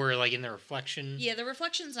like, or like in the reflection. Yeah, the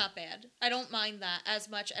reflection's not bad. I don't mind that as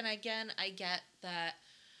much. And again, I get that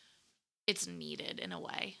it's needed in a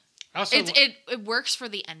way. I also, It works for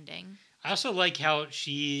the ending. I also like how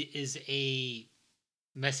she is a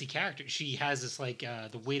messy character. She has this like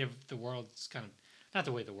the weight of the world. It's kind of not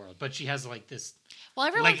the weight of the world, but she has like this. Well,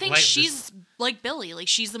 everyone Like- thinks like she's like Billy, like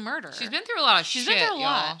she's the murderer. She's been through a lot of She's shit, been through a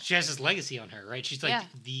lot. y'all. She has this legacy on her, right? She's like Yeah.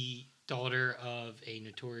 the daughter of a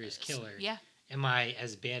notorious killer. Yeah. Am I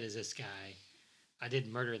as bad as this guy? I did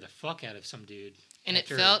murder the fuck out of some dude. And it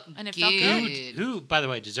after- felt And it good. felt good. who, by the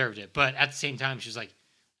way, deserved it. But at the same time, she was like,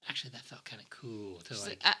 actually, that felt kind of cool to She's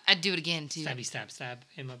like like, I'd do it again, too. stab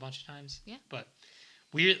him a bunch of times. Yeah. But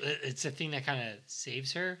weird, it's a thing that kind of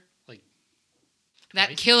saves her. Like That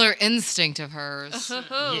twice. killer instinct of hers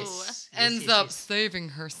Oh. Yes. ends yes, up yes. saving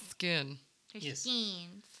her skin. Yes.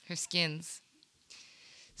 Her skins.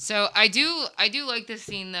 So I do like this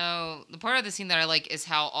scene though. The part of the scene that I like is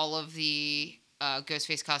how all of the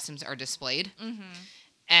Ghostface costumes are displayed, Mm-hmm.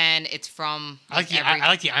 and it's from I like, the, every- I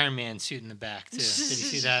like the Iron Man suit in the back too. Did you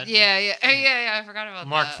see that? yeah. Oh, yeah. I forgot about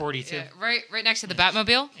Mark that. 42. Yeah, right next to the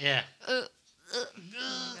Batmobile. Yeah.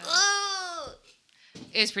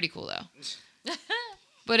 It's pretty cool though.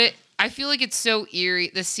 But I feel like it's so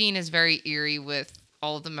eerie. The scene is very eerie with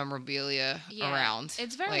all of the memorabilia around.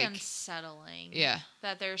 It's very Like, unsettling. Yeah.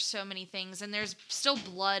 That there's so many things, and there's still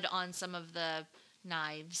blood on some of the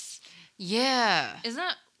knives. Yeah. Isn't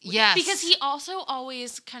that? Yes. Because he also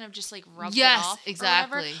always kind of just like rubbed Yes, it off. or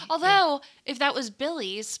exactly. whatever. Although, if that was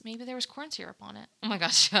Billy's, maybe there was corn syrup on it. Oh my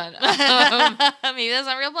gosh, shut up. Maybe that's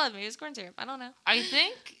not real blood. Maybe it's corn syrup. I don't know. I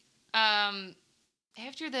think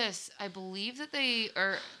after this, I believe that they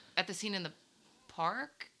are at the scene in the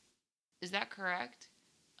park. Is that correct?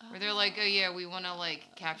 Where they're like, oh yeah, we want to like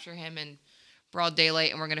capture him in broad daylight,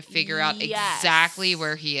 and we're gonna figure out Yes. exactly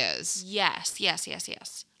where he is. Yes.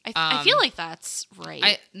 I feel like that's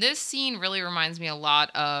right. This scene really reminds me a lot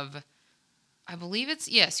of, I believe it's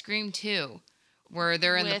Scream 2, where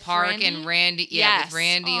they're in the With park Randy? and Randy, with Yes.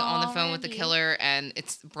 Randy on the Aw, phone with the Randy. killer, and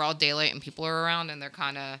it's broad daylight and people are around, and they're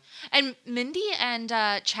kind of, And Mindy and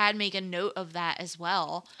Chad make a note of that as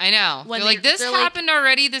well. I know, When they're like, this they're like- happened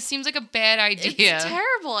already. This seems like a bad idea. It's a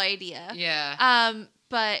terrible idea. Yeah.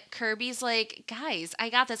 But Kirby's like, guys, I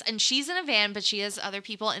got this. And she's in a van, but she has other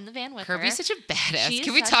people in the van with her. Kirby's such a badass. She's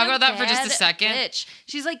Can we such talk a about that for just a bad second? Bitch.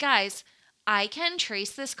 She's like, guys, I can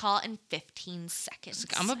trace this call in 15 seconds.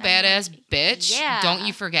 I'm a And badass like, bitch. Yeah. Don't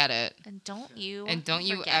you forget it. And don't you Ever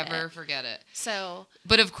forget it. forget it. So,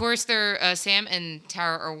 But of course, Sam and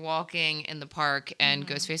Tara are walking in the park, and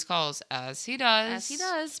Ghostface calls as he does. as he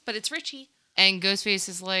does, but it's Richie. And Ghostface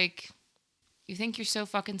is like, "You think you're so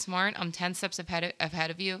fucking smart? I'm 10 steps ahead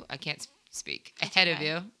of you. I can't speak. Ahead of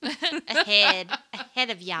you." ahead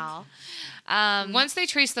of y'all. Once they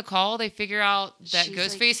trace the call, they figure out that She's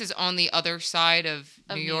Ghostface is on the other side of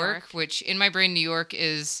New New York, York. which in my brain, New York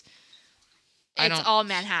is. It's all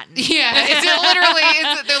Manhattan. Yeah, it's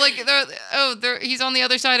literally. He's on the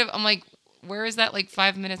other side of. I'm like, where is that? Like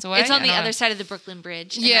 5 minutes away. It's on I the don't other know. side of the Brooklyn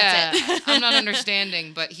Bridge. And Yeah, that's it. I'm not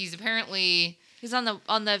understanding, but he's apparently He's on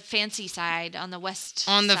the fancy side, on the west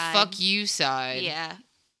on the side. fuck you side. Yeah.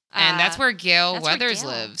 And that's where Gail That's where Weathers Gail-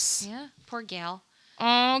 lives. Yeah, poor Gail.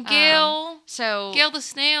 Oh, Gail. So Gail the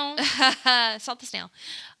snail. Salt the snail.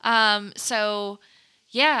 So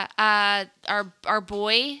yeah, our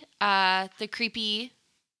boy, the creepy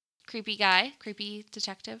guy, creepy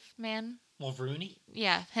detective man. Mulrooney.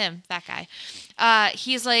 Yeah, him, that guy.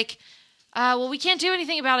 He's like, well, we can't do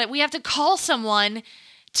anything about it. We have to call someone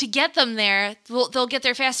to get them there. They'll get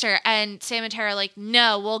there faster. And Sam and Tara are like,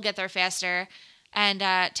 no, we'll get there faster. And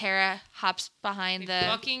Tara hops behind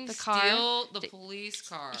fucking the car. steal the police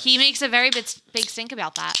car. He makes a very big stink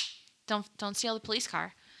about that. Don't steal the police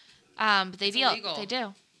car. But they It's do. illegal. They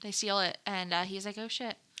do. They steal it, and he's like, "Oh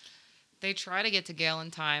shit!" They try to get to Gail in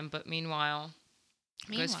time, but meanwhile,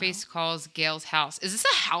 Meanwhile. Ghostface calls Gail's house. Is this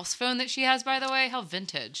a house phone that she has, by the way? How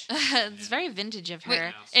vintage. It's very vintage of her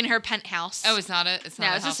Wait. in her penthouse. Oh, it's not a. It's not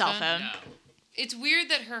No, a it's a house cell phone. No. It's weird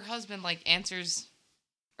that her husband like answers,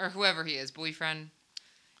 or whoever he is, boyfriend,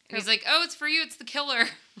 and he's like, "Oh, it's for you. It's the killer."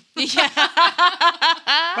 yeah.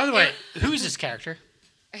 By the way, who's this character?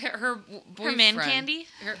 her Her boyfriend. man candy.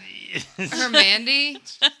 Her Mandy.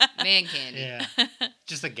 Man candy. Yeah.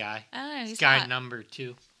 Just a guy. I don't know. He's Guy hot. number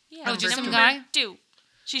 2. Yeah, Oh, just some number guy? 2.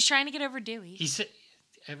 She's trying to get over Dewey. He's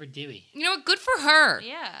ever Dewey. You know what? Good for her.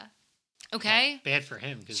 Yeah. Okay. Well, bad for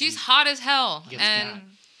him because She's hot as hell, gets and got.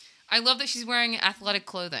 I love that she's wearing athletic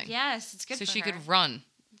clothing. Yes, it's good so for she her. could run.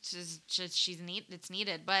 It's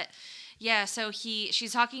needed, but yeah. So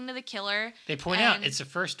she's talking to the killer. They point out and- it's the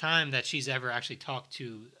first time that she's ever actually talked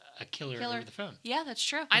to a killer Killer. over the phone. Yeah, that's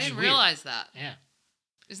true. I Which is didn't weird. realize that. Yeah.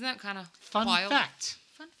 Isn't that kind of Fun wild? fact.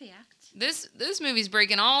 Fun fact. This movie's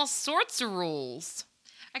breaking all sorts of rules.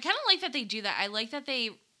 I kind of like that they do that. I like that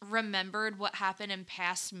they remembered what happened in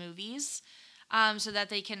past movies, so that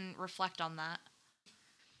they can reflect on that.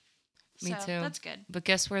 Me So, too. That's good. But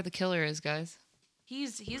guess where the killer is, guys?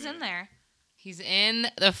 He's in there. He's in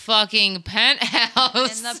the fucking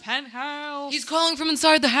penthouse. In the penthouse. He's calling from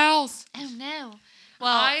inside the house. Oh no.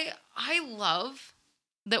 Well, I love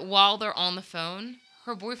that while they're on the phone,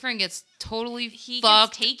 her boyfriend gets totally He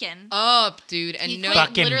fucked gets taken. up, dude. And He no, quit.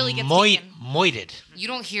 Fucking literally gets taken. moited. you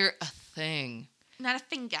don't hear a thing. Not a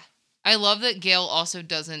finger. I love that Gail also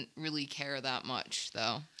doesn't really care that much,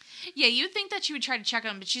 though. Yeah, you'd think that she would try to check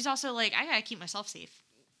on him, but she's also like, I gotta keep myself safe.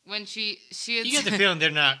 When she had You get the feeling they're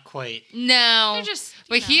not quite. no, They're just, you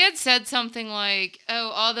but know. he had said something like, "Oh,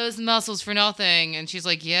 all those muscles for nothing," and she's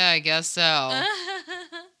like, "Yeah, I guess so."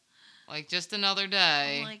 Like just another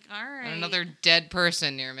day, I'm like, all right. and another dead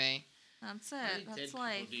person near me. That's it. That's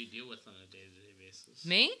life. do you deal with on a day-to-day basis?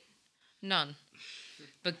 Me? None.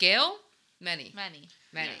 But Gail? Many. Many.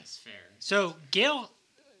 Many. Yes, fair. So Gail,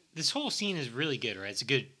 this whole scene is really good, right? It's a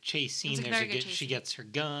good chase scene. It's a There's very a good good. chase She scene. gets her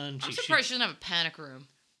gun. I'm She surprised shoots. she doesn't have a panic room.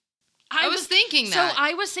 I was thinking that. So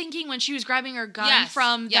I was thinking when she was grabbing her gun Yes,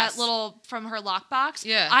 from yes. that from her lockbox.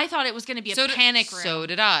 Yeah. I thought it was going to be a panic room. So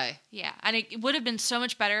did I. Yeah, and it would have been so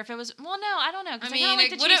much better if it was. Well, no, I don't know. I Because I, mean, kind of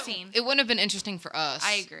like it the chase would've- scene. it wouldn't have been interesting for us.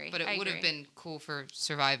 I agree. But it I would have agree. been cool for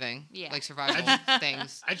surviving. Yeah. Like survival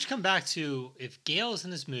things. I just come back to if Gail is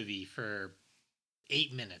in this movie for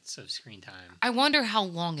 8 minutes of screen time. I wonder how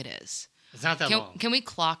long it is. It's not that long. Can we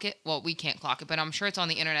clock it? Well, we can't clock it, but I'm sure it's on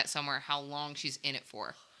the internet somewhere how long she's in it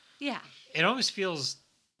for. Yeah. It almost feels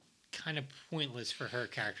kind of pointless for her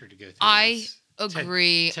character to go through. I this,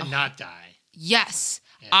 agree. to not die. Yes.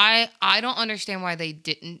 Yeah. I don't understand why they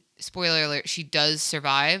didn't. Spoiler alert, she does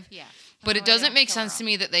survive. Yeah. But it doesn't make sense to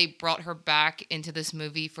me that they brought her back into this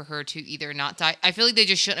movie for her to either not die. I feel like they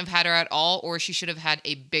just shouldn't have had her at all, or she should have had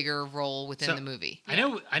a bigger role within So, the movie. I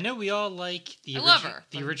know we all like the I love her,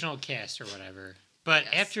 the but- original cast or whatever. But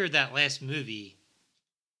Yes. after that last movie,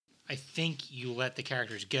 I think you let the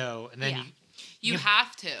characters go, and then Yeah. You you-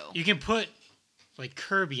 have to. you can put like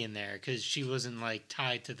Kirby in there because she wasn't like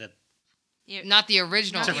tied to the Not the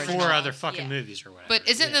original. to the original. four other fucking Yeah. movies or whatever. But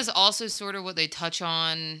isn't Yeah. this also sort of what they touch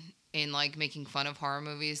on in like making fun of horror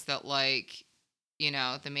movies that like, you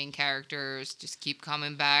know, the main characters just keep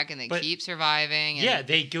coming back and they But- keep surviving. And Yeah,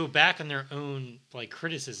 they go back on their own like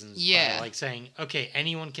criticisms. Yeah. by, like saying, okay,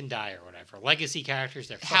 anyone can die or whatever. Legacy characters,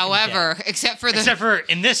 they're fucking However, dead. except for the except for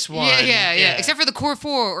in this one, yeah. Except for the core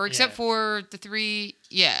four, or except Yeah. for the three.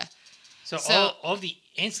 Yeah, so so- all the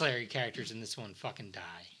ancillary characters in this one fucking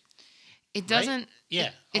die. it doesn't.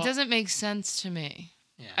 Yeah, It all- doesn't make sense to me.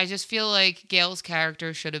 Yeah. I just feel like Gail's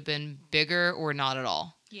character should have been bigger or not at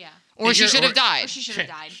all, Yeah. or she Bigger should have or- Or died. she should have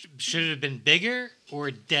died. Should have been bigger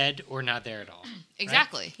or dead or not there at all.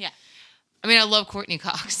 Exactly. Yeah. I mean, I love Courtney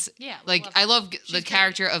Cox. Yeah. Like love I her. love She's the great.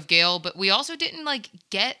 character of Gail, but we also didn't like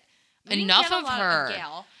get We didn't enough get a of lot her.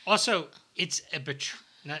 Gail. Also, it's a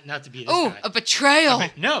not to be this Oh, guy. a betrayal.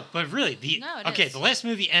 No, but really, No, it okay. is. The last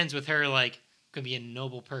movie ends with her like gonna be a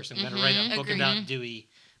noble person. I'm gonna write a book Agreed. about Dewey.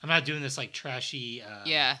 I'm not doing this like trashy.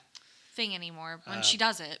 Yeah. Thing anymore. When Uh, she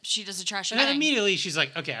does it, she does a trash And then thing. immediately she's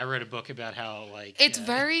like, okay, I wrote a book about how like It's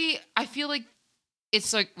very. I feel like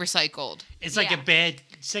it's like recycled. It's like Yeah. a bad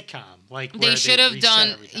sitcom. Like where They should have reset done.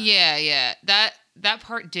 every time. Yeah. That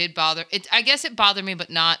part did bother. It. I guess it bothered me, but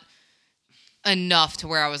not enough to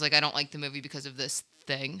where I was like, I don't like the movie because of this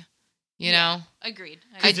thing. You Yeah. know. Agreed.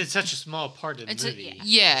 Because it's such a small part of the It's a- movie. yeah.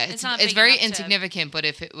 Yeah. It's It's not it's big very enough to- insignificant. But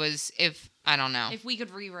if I don't know. If we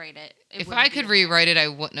could rewrite it, it If wouldn't I be could in there. rewrite it, I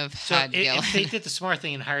wouldn't have So had Gail. if they did the smart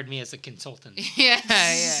thing and hired me as a consultant, yeah.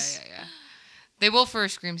 They will for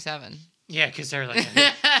Scream 7. yeah, because they're like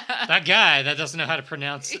that guy that doesn't know how to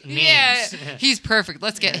pronounce names. Yeah, he's perfect.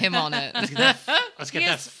 Let's get him on it. Let's get He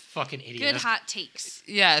that has fucking idiot. Good That's- hot takes.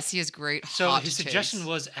 Yes, he has great. So hot his takes. suggestion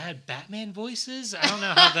was add Batman voices. I don't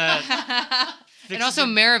know how that. and fixes also it.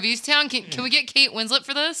 Mayor of Easttown. Can we get Kate Winslet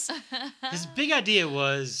for this? His big idea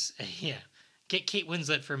was, yeah, Get Kate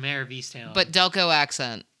Winslet for Mayor of Easttown. But Delco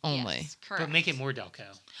accent only. Yes, correct. But make it more Delco.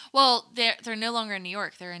 Well, they're no longer in New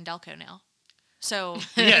York. They're in Delco now. So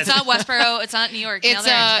Yeah. it's not Westboro. It's not New York. now It's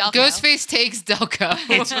they're in Delco. Ghostface takes Delco.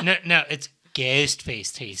 It's no, it's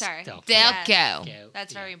Ghostface taste Sorry. Delco. Delco. Go.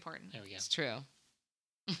 That's Yeah, very important. There we go. It's true.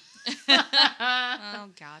 Oh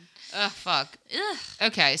God. Ugh, fuck. Ugh.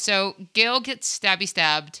 Okay, so Gail gets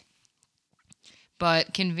stabbed,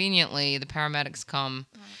 but conveniently the paramedics come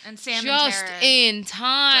And Sam just and Tara. in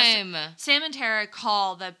time. Sam and Tara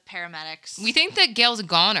call the paramedics. We think that Gail's a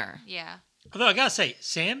goner. Yeah. Although I gotta say,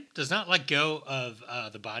 Sam does not let go of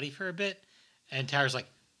the body for a bit, and Tara's like,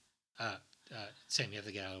 Sam, you have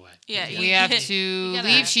to get out of the way. Yeah, You We gotta- have to You gotta-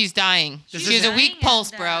 leave. She's dying. This She has a isn't- weak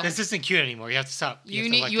pulse, bro. This isn't cute anymore. You have to stop. You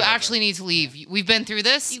have to let need. You go of her. actually need to leave. We've been through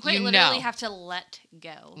this. You quite You literally know. have to let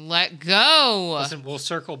go. Let go. Listen, we'll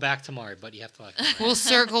circle back tomorrow, but you have to let go. We'll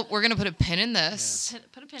circle. We're gonna put a pin in this,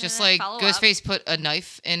 Put a pin just in it, like follow up. Ghostface put a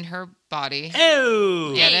knife in her body.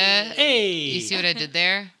 Oh, Get it? Hey, You see what I did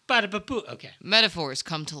there? Bada-ba-boo. Okay. Metaphors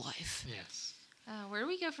come to life. Yes. Where do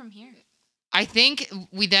we go from here? I think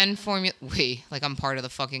we then like I'm part of the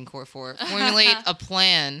fucking core four. Formulate a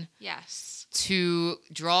plan Yes. to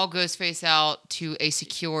draw Ghostface out to a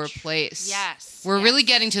secure place. Yes. We're really yes.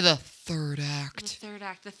 getting to the third the act. third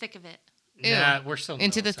act, the thick of it. Ew. Nah, we're still in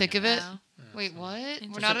Into middle the thick of second it? act. No. Wait, what? Into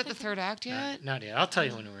We're not the at the thick of third act yet? Not yet. I'll tell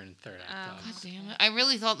you when we're in third act. Oh. God damn it. I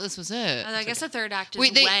really thought this was it. I guess the third act is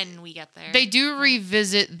Wait, they- when we get there. They do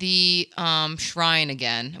revisit the shrine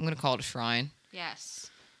again. I'm going to call it a shrine. Yes.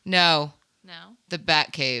 No, No. the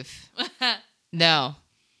Bat Cave. No.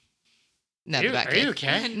 No, Are the you, Bat are Cave. you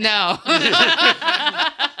okay? No.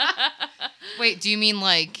 Wait, do you mean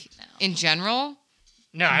like in general?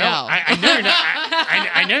 No, I No. don't. I know you're not.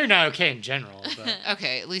 I know you're not okay in general, but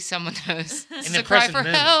Okay, at least someone knows. This is the a cry present for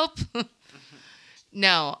moment. help.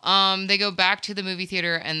 No, they go back to the movie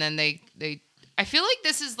theater and then they I feel like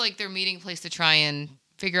this is like their meeting place to try and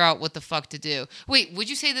figure out what the fuck to do. Wait, would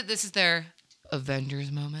you say that this is their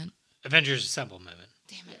Avengers moment? Avengers Assemble moment.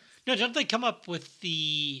 Damn it. No, don't they come up with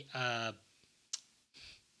the?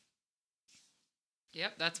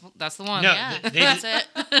 Yep, that's the one. No, Yeah, they that's did,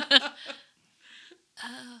 it.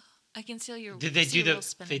 Oh, I can see your. did they see do your the? wheel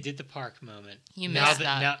spinning. They did the park moment. You now missed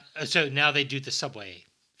that. So now they do the subway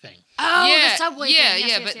thing. Oh, yeah, the subway. yeah, thing. Yes,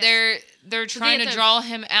 yeah, yes, but yes. they're So they trying have to to- draw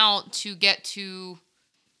him out to get to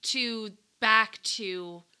to back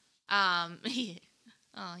to oh,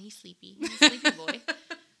 he's sleepy. He's a sleepy boy.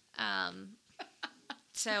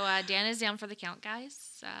 So Dan is down for the count,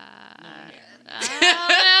 guys. I don't know,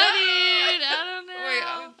 dude.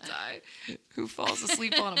 I don't know. die. Who falls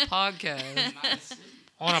asleep on a podcast?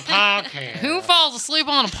 On a podcast. Who falls asleep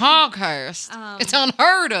on a podcast? It's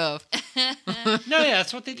unheard of. No, yeah,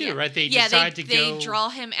 that's what they do, right? They Yeah, decide they to go. draw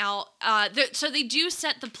him out. So they do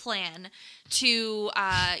set the plan to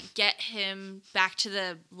get him back to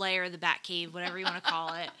the lair, the Batcave, whatever you want to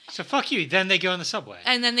call it. So fuck you. Then they go in the subway.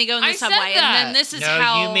 And then they go in the I said subway, that. and then this is No,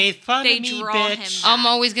 how you made fun they of me, draw bitch. him. I'm back.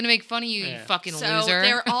 always gonna make fun of you, you Yeah. fucking So loser.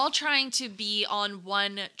 they're all trying to be on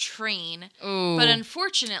one train, Ooh. but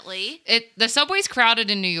unfortunately, The subway's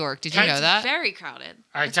crowded in New York. Did you It's know that? very crowded.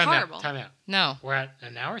 All right, it's time horrible. out. Time out. No. We're at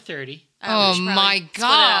an hour 30. Oh we should probably my split it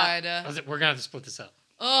up. god. We're gonna have to split this up.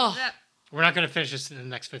 Oh, We're not gonna finish this in the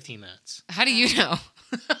next 15 minutes how do you know?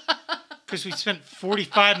 because we spent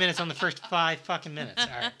 45 minutes on the first 5 fucking minutes. All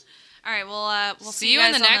right. All right, well, we'll See you in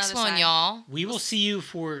guys the on next other one, side. y'all. We will see you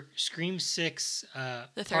for Scream 6,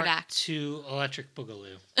 The third Part act. 2, Electric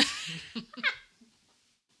Boogaloo.